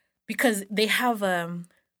 like because they have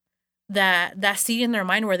that seed in their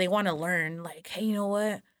mind where they want to learn, like, hey, you know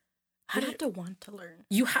what, you have to want to learn.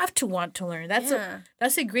 You have to want to learn.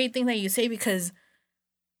 That's a great thing that you say because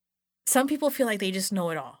some people feel like they just know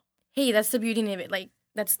it all. Hey, that's the beauty of it. Like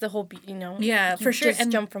that's the whole beauty, you know. Yeah, for sure.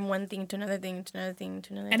 Just jump from one thing to another thing to another thing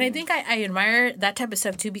to another and thing. I think I admire that type of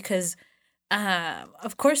stuff too because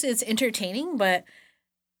of course it's entertaining, but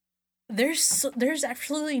there's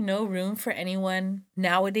absolutely no room for anyone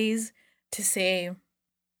nowadays to say,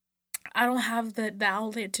 I don't have the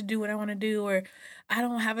outlet to do what I want to do, or I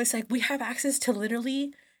don't have. It's like we have access to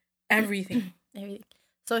literally everything. Everything.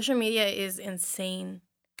 Social media is insane.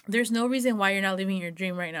 There's no reason why you're not living your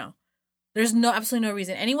dream right now. There's absolutely no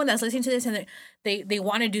reason. Anyone that's listening to this and they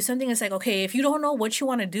want to do something, it's like, okay, if you don't know what you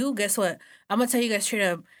want to do, guess what? I'm gonna tell you guys straight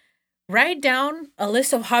up. Write down a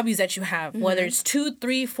list of hobbies that you have, whether it's 2,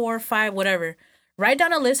 3, 4, 5, whatever. Write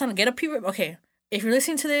down a list get a paper. Okay, if you're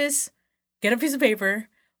listening to this, get a piece of paper.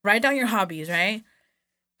 Write down your hobbies, right?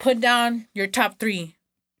 Put down your top 3.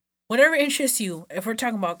 Whatever interests you. If we're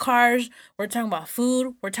talking about cars, we're talking about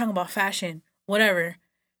food, we're talking about fashion, whatever.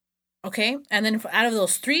 Okay? And then out of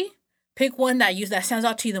those 3, pick one that stands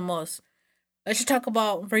out to you the most. Let's just talk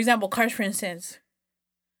about, for example, cars, for instance.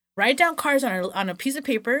 Write down cars on a piece of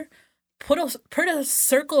paper. Put a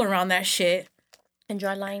circle around that shit. And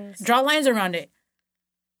draw lines. Draw lines around it.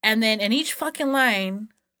 And then in each fucking line,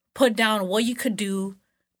 put down what you could do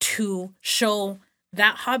to show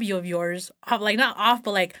that hobby of yours. Like, not off,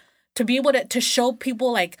 but like to be able to show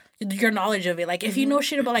people like your knowledge of it. Like, if you know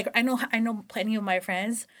shit about, like, I know plenty of my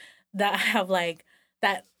friends that have like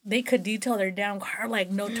that they could detail their damn car like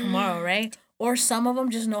no tomorrow, right? Or some of them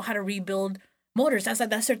just know how to rebuild motors. That's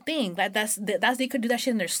their thing. That's they could do that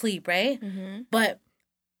shit in their sleep, right? But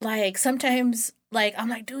like sometimes, like, I'm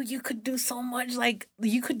like, dude, you could do so much. Like,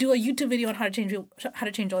 you could do a YouTube video on how to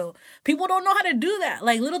change oil. People don't know how to do that.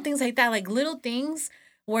 Like, little things like that. Like, little things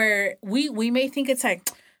where we may think it's like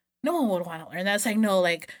no one would want to learn. That's like, no,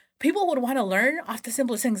 like, people would want to learn off the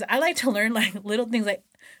simplest things. I like to learn like little things. Like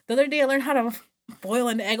the other day, I learned how to boil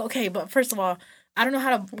an egg. Okay, but first of all, I don't know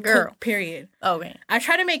how to cook, period. Okay. I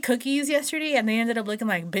tried to make cookies yesterday, and they ended up looking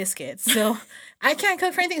like biscuits. So I can't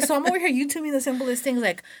cook for anything. So I'm over here YouTubing the simplest things,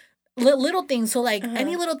 like little things. So like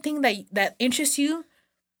any little thing that interests you,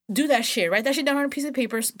 do that shit. Write that shit down on a piece of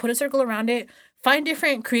paper. Put a circle around it. Find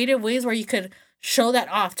different creative ways where you could show that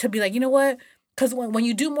off to be like, you know what? Because when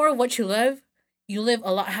you do more of what you love, you live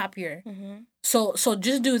a lot happier. So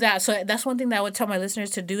just do that. So that's one thing that I would tell my listeners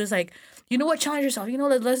to do is like, you know what? Challenge yourself. You know,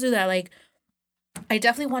 let's do that. Like, I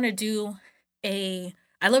definitely want to do I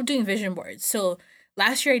love doing vision boards. So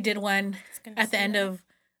last year I did one at the end of,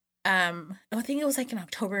 I think it was like in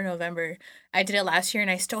October, November. I did it last year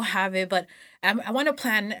and I still have it, but I want to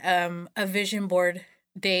plan a vision board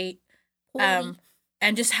date and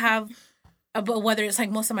just have, whether it's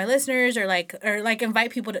like most of my listeners or like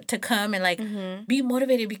invite people to come and like be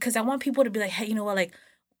motivated, because I want people to be like, hey, you know what,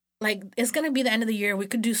 like it's gonna be the end of the year. We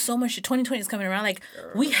could do so much. 2020 is coming around. Like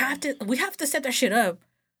we have to set that shit up.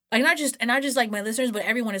 Like not just like my listeners, but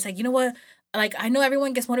everyone. It's like, you know what? Like I know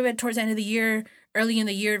everyone gets motivated towards the end of the year, early in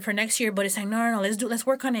the year for next year, but it's like no, let's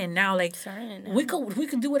work on it now. Like we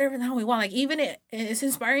could do whatever the hell we want. Like even it's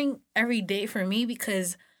inspiring every day for me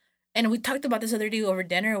because, and we talked about this other day over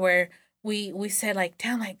dinner where we said like,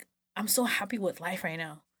 damn, like I'm so happy with life right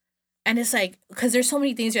now. And it's like, because there's so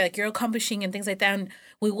many things you're accomplishing and things like that. And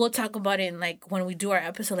we will talk about it in like when we do our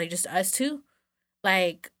episode, like just us two,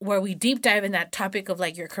 like where we deep dive in that topic of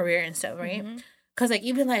like your career and stuff, right? Because like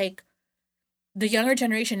even like the younger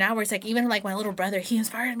generation now, where it's like even like my little brother, he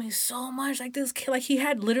inspired me so much. Like this kid, like he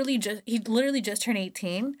literally just turned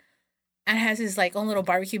 18 and has his like own little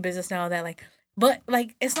barbecue business now that like, but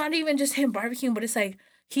like it's not even just him barbecuing, but it's like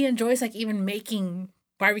he enjoys like even making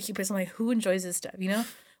barbecue pits. I'm like, who enjoys this stuff, you know?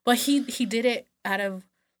 But he did it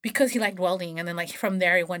because he liked welding, and then like from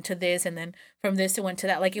there it went to this, and then from this it went to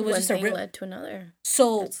that. Like it was just led to another.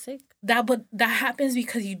 So that's sick. But that happens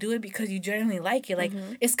because you do it because you genuinely like it. Like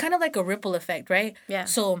it's kind of like a ripple effect, right? Yeah.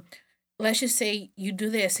 So let's just say you do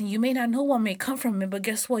this, and you may not know what may come from it, but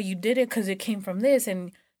guess what? You did it because it came from this,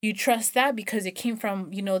 and you trust that because it came from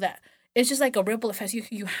that. It's just like a ripple effect.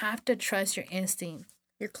 You have to trust your instinct.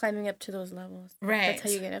 You're climbing up to those levels. Right. That's how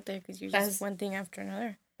you get up there, because you're just one thing after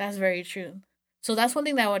another. That's very true. So that's one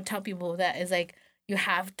thing that I would tell people, that is like, you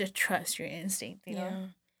have to trust your instinct, you know?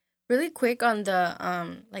 Really quick on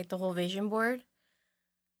the, like the whole vision board.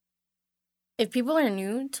 If people are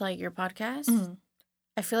new to like your podcast,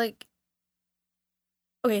 I feel like,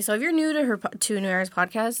 okay, so if you're new to Nora's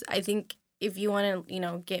podcast, I think if you want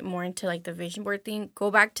to, get more into like the vision board thing, go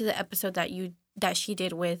back to the episode that she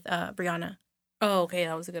did with Brianna. Oh, okay,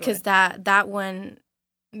 that was a good one. Because that one,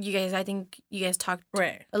 I think you guys talked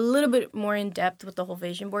a little bit more in depth with the whole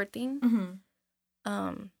vision board thing.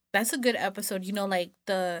 That's a good episode. Like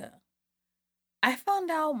I found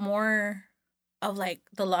out more of like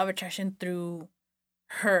the law of attraction through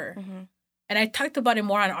her. And I talked about it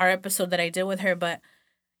more on our episode that I did with her, but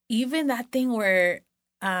even that thing where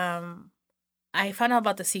I found out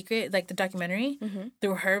about The Secret, like the documentary,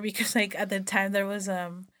 through her because like at the time there was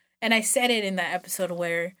and I said it in that episode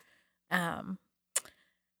where um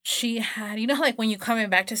she had, you know, like when you comment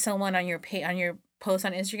back to someone on your on your post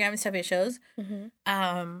on Instagram and stuff, it shows.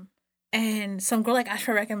 Um, and some girl like asked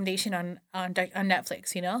for a recommendation on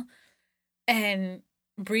Netflix, you know, and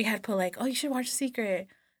Brie had put like, "Oh, you should watch The Secret,"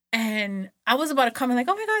 and I was about to comment like,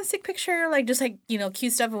 "Oh my god, sick picture," like just like, you know,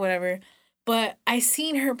 cute stuff or whatever. But I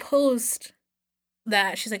seen her post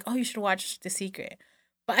that she's like, "Oh, you should watch The Secret,"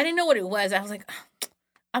 but I didn't know what it was. I was like,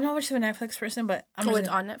 I'm not much of a Netflix person, but it's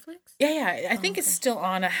on Netflix? Yeah. I think it's still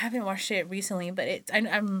on. I haven't watched it recently, but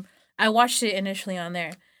I watched it initially on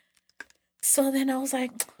there. So then I was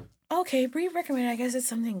like, okay, Brie recommended. I guess it's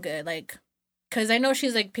something good, like, cause I know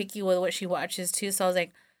she's like picky with what she watches too. So I was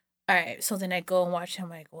like, all right. So then I go and watch it. I'm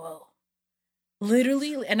like, whoa,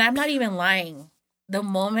 literally, and I'm not even lying. The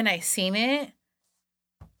moment I seen it,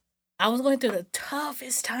 I was going through the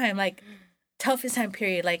toughest time, like toughest time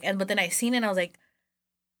period. Like, but then I seen it, and I was like,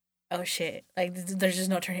 oh shit, like there's just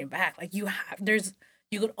no turning back. Like you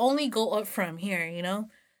could only go up from here, you know?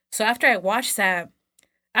 So after I watched The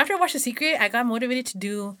Secret, I got motivated to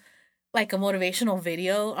do like a motivational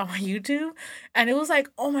video on my YouTube. And it was like,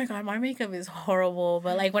 oh my god, my makeup is horrible.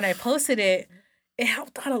 But like when I posted it, it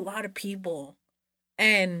helped out a lot of people.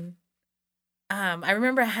 And I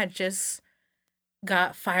remember I had just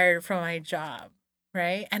got fired from my job,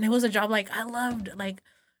 right? And it was a job like I loved, like,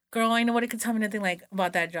 girl, ain't nobody could tell me nothing like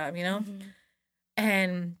about that job, you know?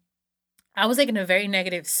 And I was like in a very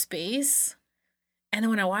negative space. And then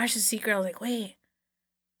when I watched The Secret, I was like, wait,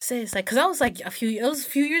 sis, like, cause I was like it was a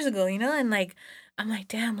few years ago, you know? And like, I'm like,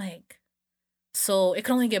 damn, like, so it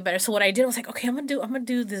can only get better. So what I did was like, okay, I'm gonna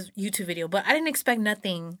do this YouTube video, but I didn't expect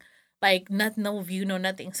nothing, like, nothing, no view, no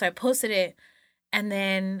nothing. So I posted it, and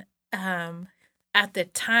then at the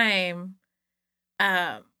time,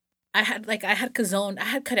 um, I had Kazone, I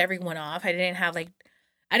had cut everyone off. I didn't have like,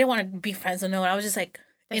 I didn't want to be friends with no one. I was just like,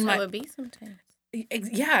 that's how it be sometimes.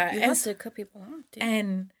 Yeah, you have to cut people off,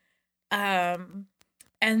 dude.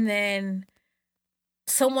 And then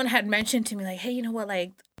someone had mentioned to me like, hey, you know what,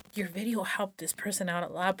 like, your video helped this person out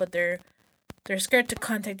a lot, but they're scared to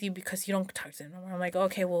contact you because you don't talk to them. I'm like,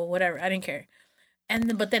 okay, well, whatever, I didn't care.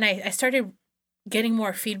 But then I started getting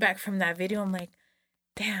more feedback from that video. I'm like,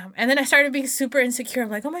 damn. And then I started being super insecure. I'm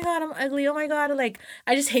like, oh my god, I'm ugly. Oh my god, like,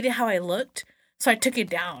 I just hated how I looked, so I took it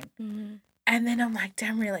down. And then I'm like,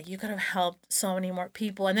 damn, Ray, like, you could have helped so many more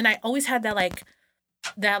people. And then I always had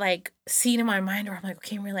that scene in my mind where I'm like,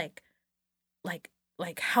 okay, Ray,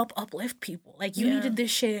 like help uplift people. Like, you needed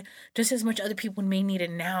this shit just as much other people may need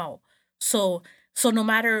it now. So no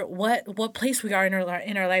matter what place we are in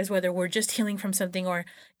our lives, whether we're just healing from something or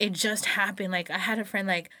it just happened. Like, I had a friend,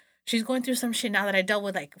 like, she's going through some shit now that I dealt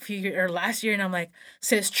with like a few years or last year, and I'm like,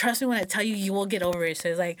 sis, trust me when I tell you, you will get over it.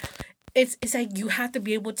 Sis, like, it's like you have to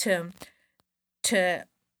be able to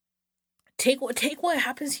take what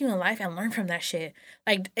happens to you in life and learn from that shit.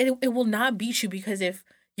 Like, it will not beat you, because if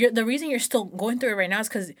the reason you're still going through it right now is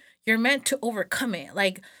because you're meant to overcome it.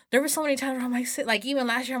 Like, there were so many times where I'm like, like, even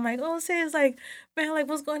last year, I'm like, oh, sis, like, man, like,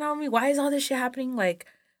 what's going on with me? Why is all this shit happening? Like,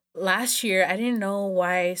 last year, I didn't know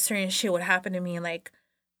why certain shit would happen to me, like,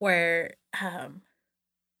 where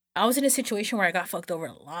I was in a situation where I got fucked over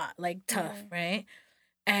a lot, like, tough, right?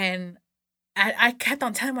 And I kept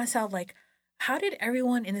on telling myself, like, how did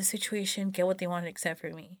everyone in this situation get what they wanted except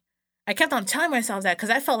for me? I kept on telling myself that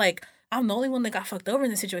because I felt like I'm the only one that got fucked over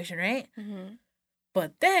in this situation, right?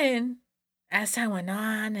 But then, as time went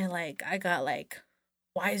on, and like, I got like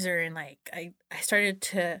wiser, and like, I started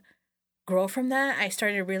to grow from that. I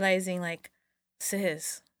started realizing, like,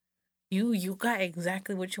 sis, you got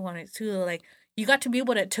exactly what you wanted to. Like, you got to be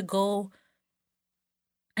able to go,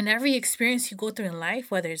 and every experience you go through in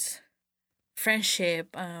life, whether it's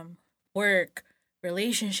friendship, work,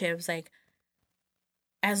 relationships, like,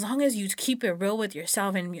 as long as you keep it real with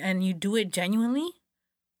yourself and you do it genuinely,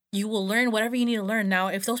 you will learn whatever you need to learn. Now,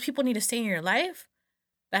 if those people need to stay in your life,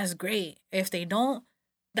 that's great. If they don't,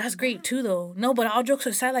 that's great too, though. No, but all jokes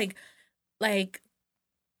aside, like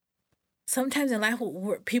sometimes in life,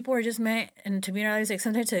 people are just meant, and to be in our lives, like,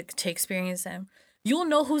 sometimes to experience them. You'll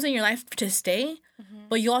know who's in your life to stay,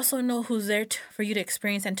 but you also know who's there for you to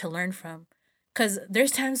experience and to learn from. Because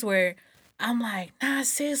there's times where I'm like, nah,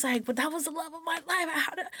 sis, like, but that was the love of my life.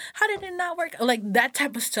 How did it not work? Like, that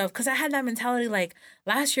type of stuff. Because I had that mentality, like,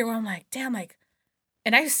 last year where I'm like, damn, like,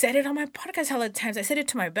 and I said it on my podcast a lot of times. I said it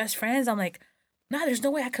to my best friends. I'm like, nah, there's no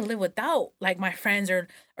way I could live without, like, my friends or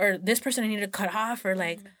this person I need to cut off, or,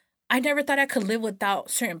 like, I never thought I could live without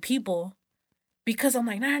certain people, because I'm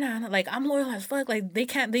like, nah, like, I'm loyal as fuck. Like, they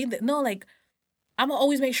can't, no, like, I'm gonna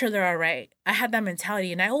always make sure they're all right. I had that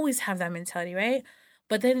mentality, and I always have that mentality, right?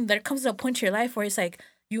 But then there comes a point in your life where it's like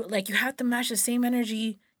you have to match the same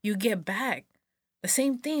energy you get back. The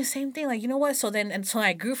same thing, same thing. Like, you know what? So then, and so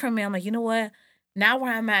I grew from it. I'm like, you know what? Now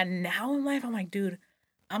where I'm at now in life, I'm like, dude,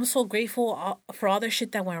 I'm so grateful for all the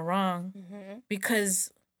shit that went wrong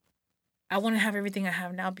because I want to have everything I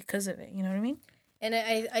have now because of it. You know what I mean? And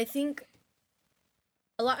I think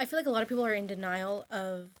I feel like a lot of people are in denial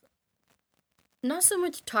of not so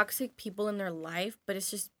much toxic people in their life, but it's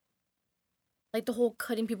just like the whole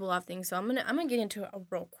cutting people off thing. So I'm gonna get into it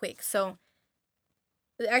real quick. So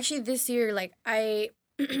actually this year, like I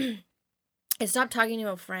stopped talking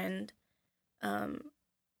to a friend.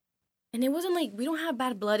 And it wasn't like we don't have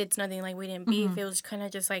bad blood, it's nothing like we didn't beef. It was kind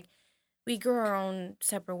of just like we grew our own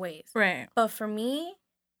separate ways. Right. But for me,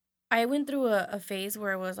 I went through a phase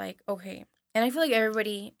where it was like, okay. And I feel like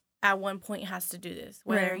everybody at one point has to do this.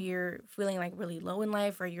 Whether you're feeling like really low in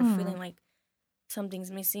life or you're feeling like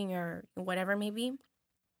something's missing or whatever maybe.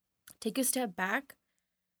 Take a step back.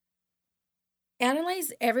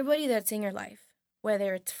 Analyze everybody that's in your life.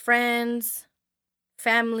 Whether it's friends,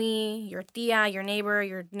 family, your tia, your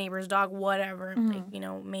neighbor's dog, whatever. Like, you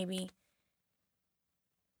know, maybe.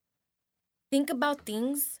 Think about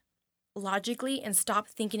things logically and stop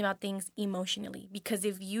thinking about things emotionally, because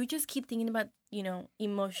if you just keep thinking about, you know,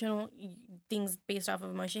 emotional things based off of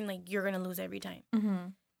emotion, like you're gonna lose every time.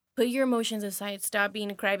 Put your emotions aside, stop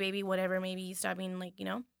being a crybaby, whatever, maybe stop being like, you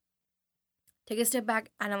know, take a step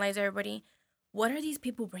back, analyze everybody. What are these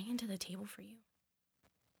people bringing to the table for you?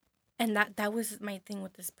 And that was my thing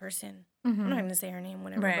with this person. I'm not gonna say her name,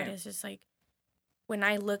 whatever, but it's just like when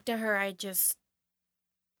I looked at her, I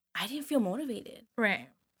didn't feel motivated. Right.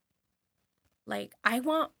 Like, I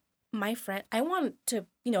want to,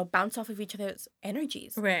 you know, bounce off of each other's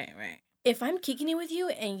energies. Right. If I'm kicking it with you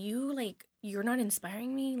and you, like, you're not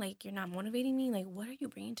inspiring me, like, you're not motivating me, like, what are you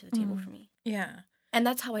bringing to the table for me? Yeah. And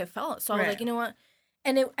that's how I felt. So I was like, you know what?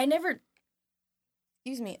 And I never,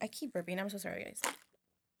 excuse me, I keep burping. I'm so sorry, guys.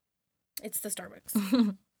 It's the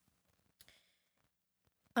Starbucks.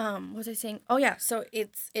 What was I saying? Oh, yeah. So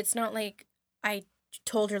it's not like I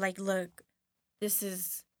told her, like, look, this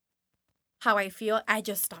is how I feel. I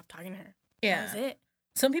just stopped talking to her. Yeah. That was it.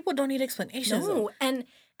 Some people don't need explanations. No, and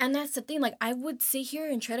that's the thing. Like, I would sit here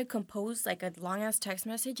and try to compose, like, a long-ass text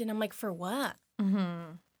message, and I'm like, for what?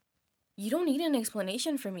 You don't need an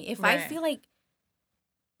explanation for me. If I feel like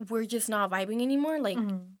we're just not vibing anymore, like,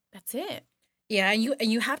 that's it. Yeah, and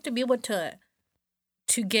you have to be able to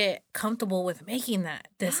get comfortable with making that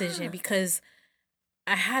decision, because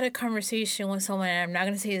I had a conversation with someone, and I'm not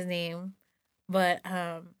going to say his name, but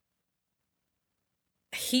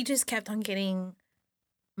he just kept on getting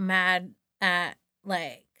mad at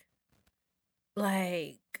like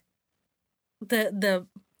the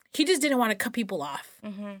he just didn't want to cut people off,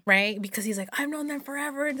 right? Because he's like, I've known them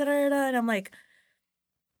forever, and I'm like,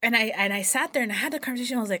 and I sat there and I had the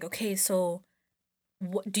conversation. I was like, okay, so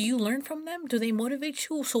what do you learn from them? Do they motivate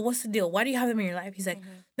you? So what's the deal? Why do you have them in your life? He's like,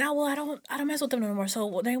 no, well, I don't mess with them no more.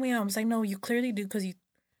 So anyway, I was like, no, you clearly do, because you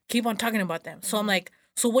keep on talking about them. So I'm like,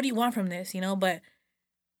 so what do you want from this? You know, but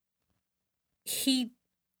he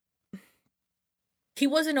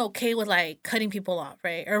wasn't okay with like cutting people off,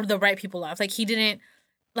 right? Or the right people off. Like, he didn't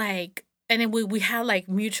like, and then we had like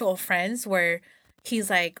mutual friends where he's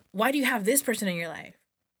like, why do you have this person in your life?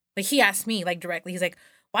 Like, he asked me like directly. He's like,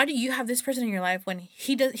 why do you have this person in your life when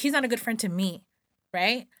he's not a good friend to me,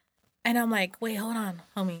 right? And I'm like, wait, hold on,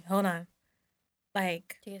 homie, hold on.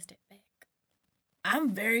 Like, take a step back.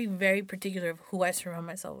 I'm very, very particular of who I surround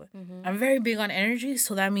myself with. I'm very big on energy,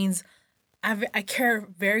 so that means I care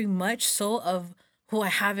very much so of who I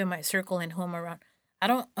have in my circle and who I'm around.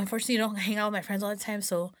 I unfortunately don't hang out with my friends all the time,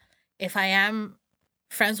 so if I am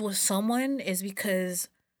friends with someone, it's because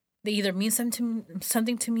they either mean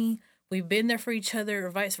something to me, we've been there for each other, or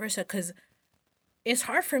vice versa, because it's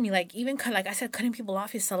hard for me. Like, even, like I said, cutting people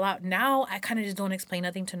off is a lot. Now, I kind of just don't explain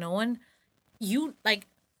nothing to no one. You, like,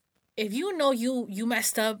 if you know you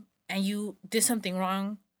messed up and you did something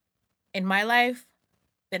wrong in my life,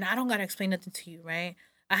 then I don't gotta explain nothing to you, right?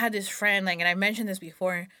 I had this friend, like, and I mentioned this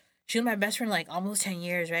before. She was my best friend, like, almost 10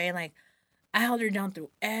 years, right? Like, I held her down through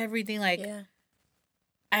everything. Like,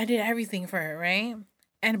 I did everything for her, right?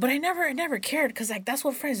 But I never cared, because, like, that's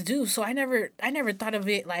what friends do. So I never thought of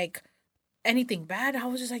it like anything bad. I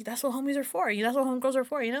was just like, that's what homies are for. That's what homegirls are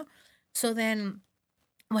for, you know? So then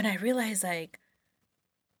when I realized, like,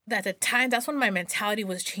 that at the time, that's when my mentality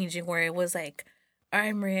was changing, where it was like, all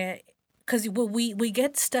right, Maria, because we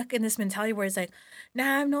get stuck in this mentality where it's like,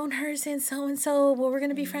 nah, I've known her since so-and-so, well, we're going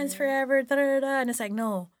to be friends forever, da-da-da-da. And it's like,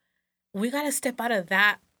 no, we got to step out of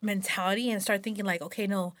that mentality and start thinking like, okay,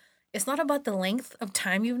 no, it's not about the length of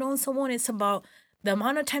time you've known someone. It's about the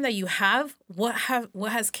amount of time that you have, what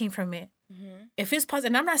has came from it. Mm-hmm. If it's positive,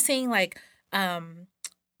 and I'm not saying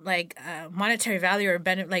monetary value or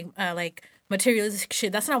like materialistic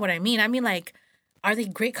shit. That's not what I mean. I mean like, are they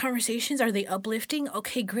great conversations? Are they uplifting?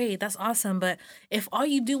 Okay, great. That's awesome. But if all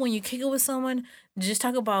you do when you kick it with someone, just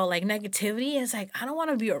talk about like negativity, it's like, I don't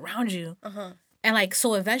want to be around you. Uh-huh. And like,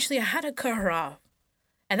 so eventually I had to cut her off.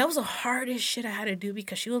 And that was the hardest shit I had to do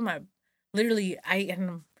because she was literally, me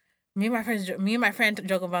and my friend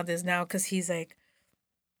joke about this now because he's like,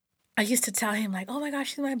 I used to tell him like, oh my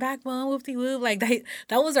gosh, she's my backbone, whoopty whoop. Like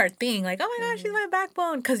that was our thing. Like, oh my gosh, she's my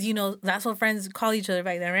backbone. Because, that's what friends call each other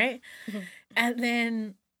back then, right? Mm-hmm. And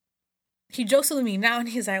then he jokes with me now and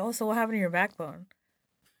he's like, oh, so what happened to your backbone?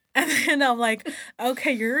 And then I'm like,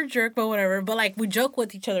 okay, you're a jerk, but whatever. But like, we joke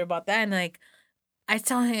with each other about that. And like, I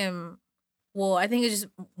tell him, well, I think it's just,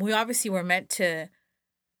 we obviously were meant to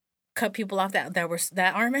cut people off that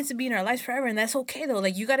aren't meant to be in our lives forever. And that's okay though.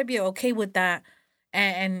 Like, you got to be okay with that.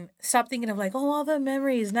 And stop thinking of like, oh, all the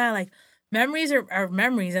memories. Nah, like memories are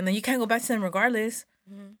memories, and then you can't go back to them regardless.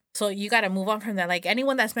 Mm-hmm. So you got to move on from that. Like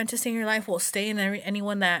anyone that's meant to stay in your life will stay, and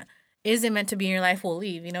anyone that isn't meant to be in your life will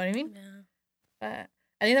leave. You know what I mean? Yeah. But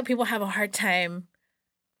I think that people have a hard time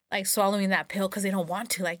like swallowing that pill because they don't want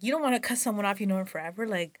to. Like, you don't want to cut someone off you know them forever.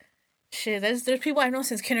 Like, shit, there's people I've known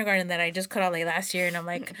since kindergarten that I just cut out like last year, and I'm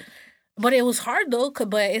like, but it was hard though.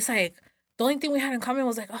 But it's like, the only thing we had in common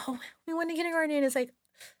was like, oh, we went to kindergarten, and it's like,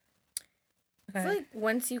 okay. I feel like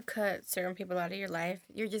once you cut certain people out of your life,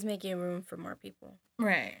 you're just making room for more people.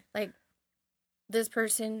 Right. Like, this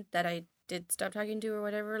person that I did stop talking to or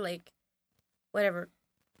whatever, like, whatever.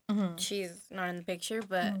 Mm-hmm. She's not in the picture,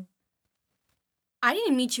 but I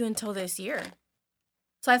didn't meet you until this year.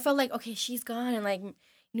 So I felt like, okay, she's gone, and like,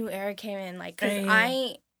 new era came in, like, because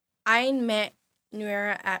I met New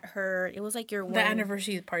Era at her, it was like the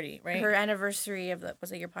anniversary party, right? Her anniversary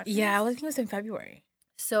was it your podcast? Yeah, I think it was in February.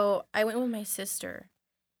 So I went with my sister,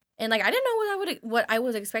 and like, I didn't know what I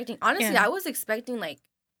was expecting. Honestly, I was expecting like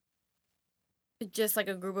just like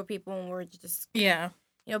a group of people, and we're just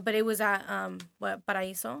but it was at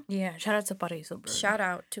Paraíso. Yeah, shout out to Paraíso, bro. Shout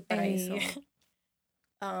out to Paraíso. Hey.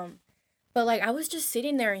 But like, I was just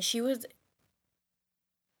sitting there, and she was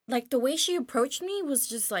like, the way she approached me was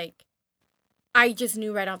just like, I just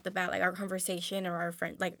knew right off the bat, like, our conversation or our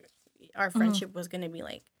friendship was going to be,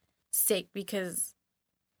 like, sick because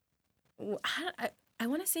I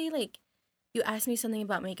want to say, like, you asked me something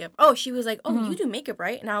about makeup. Oh, she was like, oh, you do makeup,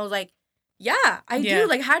 right? And I was like, yeah, I do.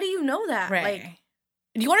 Like, how do you know that? Right. Like,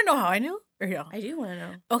 do you want to know how I knew? Or no? I do want to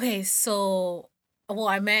know. Okay, so, well,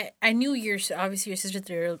 I knew obviously your sister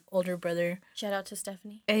through your older brother. Shout out to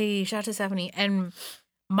Stephanie. Hey, shout out to Stephanie. And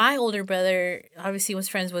my older brother obviously was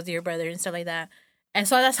friends with your brother and stuff like that. And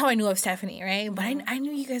so that's how I knew of Stephanie, right? But I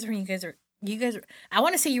knew you guys were, I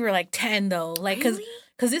want to say you were like 10 though. Like, really?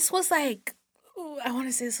 Cause this was like, I want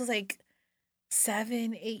to say this was like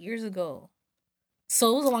 7-8 years ago.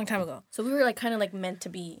 So it was a long time ago. So we were like kind of like meant to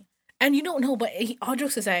be. And you don't know, but all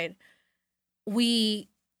jokes aside, I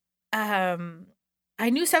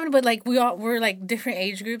knew Stephanie, but like we all were like different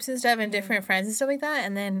age groups and stuff and different friends and stuff like that.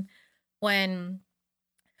 And then when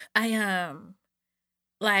I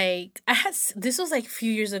this was like a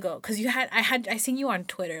few years ago because I seen you on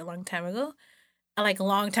Twitter a long time ago,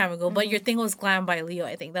 but your thing was Glam by Leo.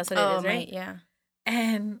 I think that's what it is, right? Yeah.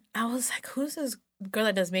 And I was like, who's this girl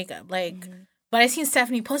that does makeup? Like, but I seen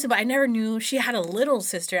Stephanie posted, but I never knew she had a little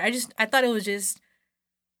sister. I thought it was just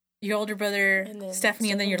your older brother,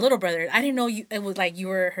 Stephanie, and then your little brother. I didn't know it was like you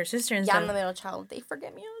were her sister and stuff. Yeah, I'm the middle child. They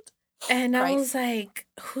forget me out. And I was like,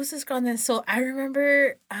 who's this girl? And then so I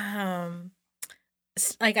remember,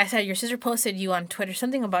 like I said, your sister posted you on Twitter,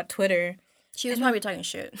 something about Twitter. She was probably talking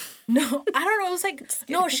shit. No, I don't know. It was like,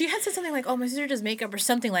 no, she had said something like, oh, my sister does makeup or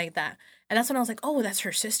something like that. And that's when I was like, oh, that's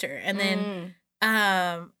her sister. And then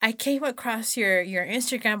I came across your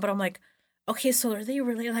Instagram, but I'm like, okay, so are they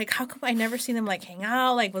really, like, how come I never seen them, like, hang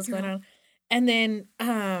out? Like, what's going on? And then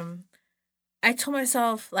I told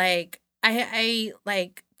myself, like, I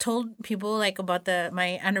like, told people, like, about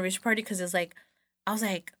my anniversary party because it's, like, I was,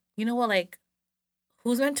 like, you know what, like,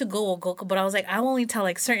 who's meant to go will go. But I was, like, I'll only tell,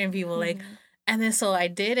 like, certain people, like, and then so I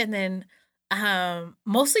did, and then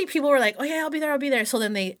mostly people were like, oh yeah, I'll be there. So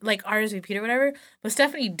then they like RSVP'd or whatever. But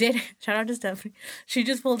Stephanie did. Shout out to Stephanie. She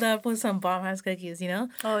just pulled up with some bomb ass cookies, you know?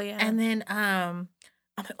 Oh yeah. And then I'm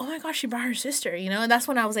like, oh my gosh, she brought her sister, you know? And that's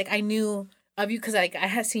when I was like, I knew of you because like I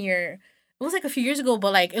had seen it was like a few years ago,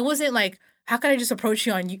 but like it wasn't like, how could I just approach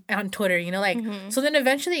you on Twitter, you know? Like so then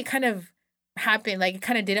eventually it kind of happened, like it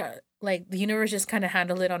kind of did like the universe just kind of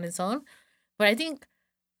handled it on its own. But I think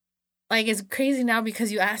like it's crazy now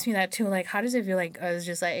because you asked me that too. Like, how does it feel? Like, I was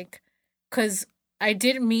just like, because I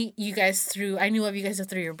did meet you guys through. I knew of you guys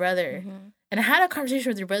through your brother, and I had a conversation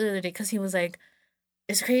with your brother the other day because he was like,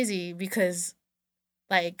 it's crazy because,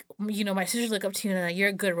 like, you know, my sisters look up to you and like you're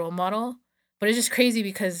a good role model, but it's just crazy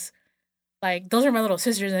because, like, those are my little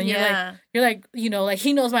sisters, and you're like, you know, like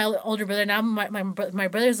he knows my older brother, now my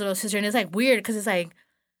brother's little sister, and it's like weird because it's like,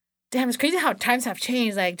 damn, it's crazy how times have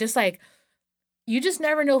changed. Like, just like, you just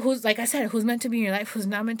never know who's, like I said, who's meant to be in your life, who's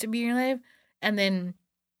not meant to be in your life, and then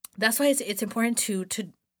that's why it's important to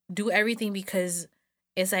do everything because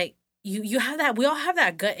it's like you have that, we all have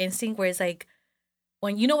that gut instinct where it's like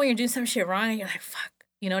when you know when you're doing some shit wrong and you're like fuck,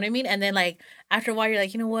 you know what I mean, and then like after a while you're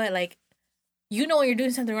like, you know what, like, you know when you're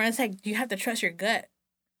doing something wrong, it's like you have to trust your gut,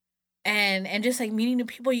 and just like meeting new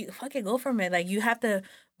people, you fucking go from it. Like you have to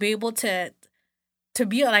be able to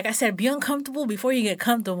be, like I said, be uncomfortable before you get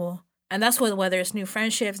comfortable, and that's whether it's new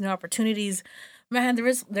friendships, new opportunities. Man,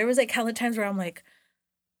 there was like hella times where I'm like,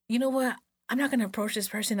 you know what, I'm not gonna approach this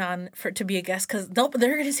person to be a guest because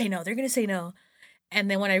they're gonna say no, and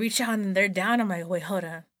then when I reach out and they're down, I'm like, wait, hold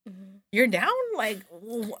on, you're down, like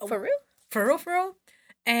for real.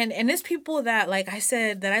 And there's people that, like I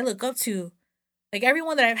said, that I look up to. Like,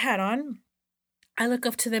 everyone that I've had on, I look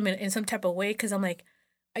up to them in some type of way because I'm like,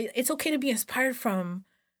 it's okay to be inspired from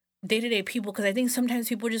day-to-day people because I think sometimes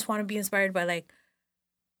people just want to be inspired by, like,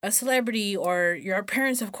 a celebrity or your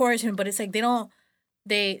parents, of course, but it's like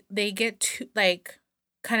they get too, like,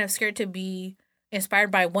 kind of scared to be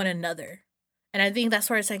inspired by one another. And I think that's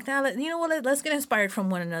where it's like, nah, you know what, let's get inspired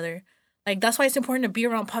from one another. Like, that's why it's important to be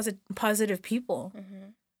around positive people.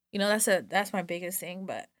 You know, that's my biggest thing.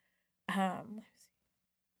 But I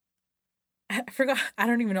forgot. I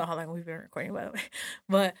don't even know how long we've been recording, by the way.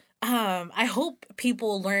 But I hope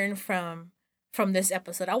people learn from this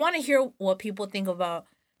episode. I want to hear what people think about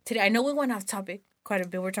today. I know we went off topic quite a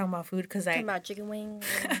bit. We're talking about food because talking about chicken wings.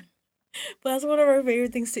 But that's one of our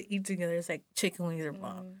favorite things to eat together. It's like chicken wings or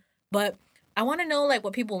bomb. But I want to know like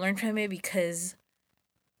what people learn from it because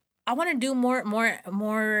I want to do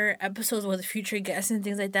more episodes with future guests and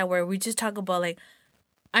things like that where we just talk about, like,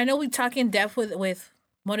 I know we talk in depth with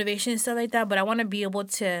motivation and stuff like that, but I want to be able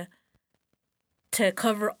to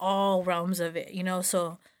cover all realms of it, you know.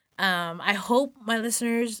 So I hope my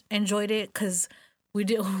listeners enjoyed it because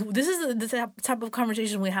this is the type of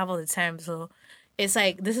conversation we have all the time. So it's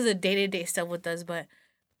like this is a day-to-day stuff with us. But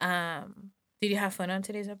did you have fun on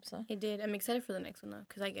today's episode? I did. I'm excited for the next one though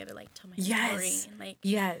because I get to like tell my story and like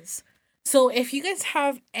yes. So if you guys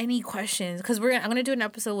have any questions, because I'm gonna do an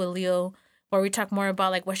episode with Leo where we talk more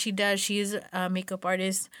about like what she does. She's a makeup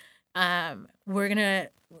artist. We're gonna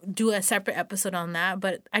do a separate episode on that,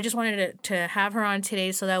 but I just wanted to have her on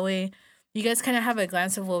today so that way you guys kind of have a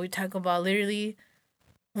glance of what we talk about. Literally,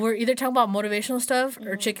 we're either talking about motivational stuff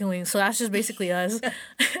or chicken wings, so that's just basically us.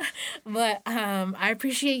 But I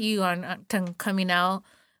appreciate you on coming out.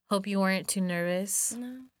 Hope you weren't too nervous.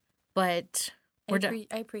 No, but I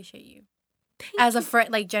appreciate you. As a friend,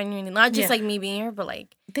 like genuinely, not just like me being here, but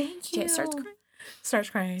like thank you. Starts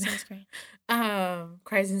crying.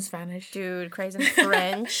 Cries in Spanish. Dude, cries in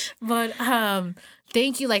French. But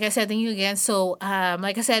thank you. Like I said, thank you again. So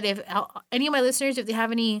like I said, if any of my listeners, if they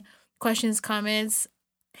have any questions, comments,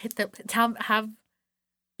 you can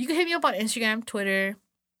hit me up on Instagram, Twitter.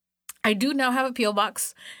 I do now have a P.O.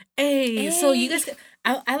 box. Hey. So you guys,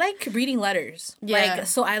 I like reading letters. Yeah. Like,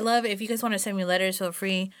 so I love if you guys want to send me letters, feel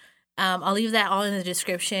free. I'll leave that all in the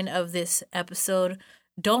description of this episode.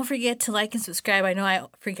 Don't forget to like and subscribe. I know I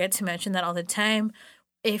forget to mention that all the time.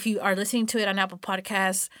 If you are listening to it on Apple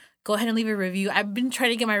Podcasts, go ahead and leave a review. I've been trying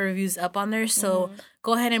to get my reviews up on there, so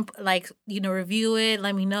go ahead and review it.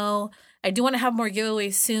 Let me know. I do want to have more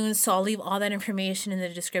giveaways soon, so I'll leave all that information in the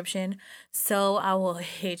description. So I will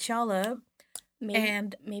hit y'all up.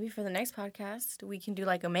 Maybe for the next podcast, we can do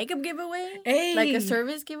like a makeup giveaway. Hey. Like a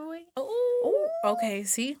service giveaway. Oh. Okay,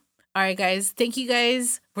 see? All right, guys. Thank you,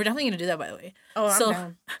 guys. We're definitely going to do that, by the way. Oh, I'm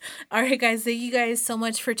down. All right, guys. Thank you guys so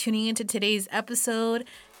much for tuning into today's episode.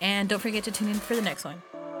 And don't forget to tune in for the next one.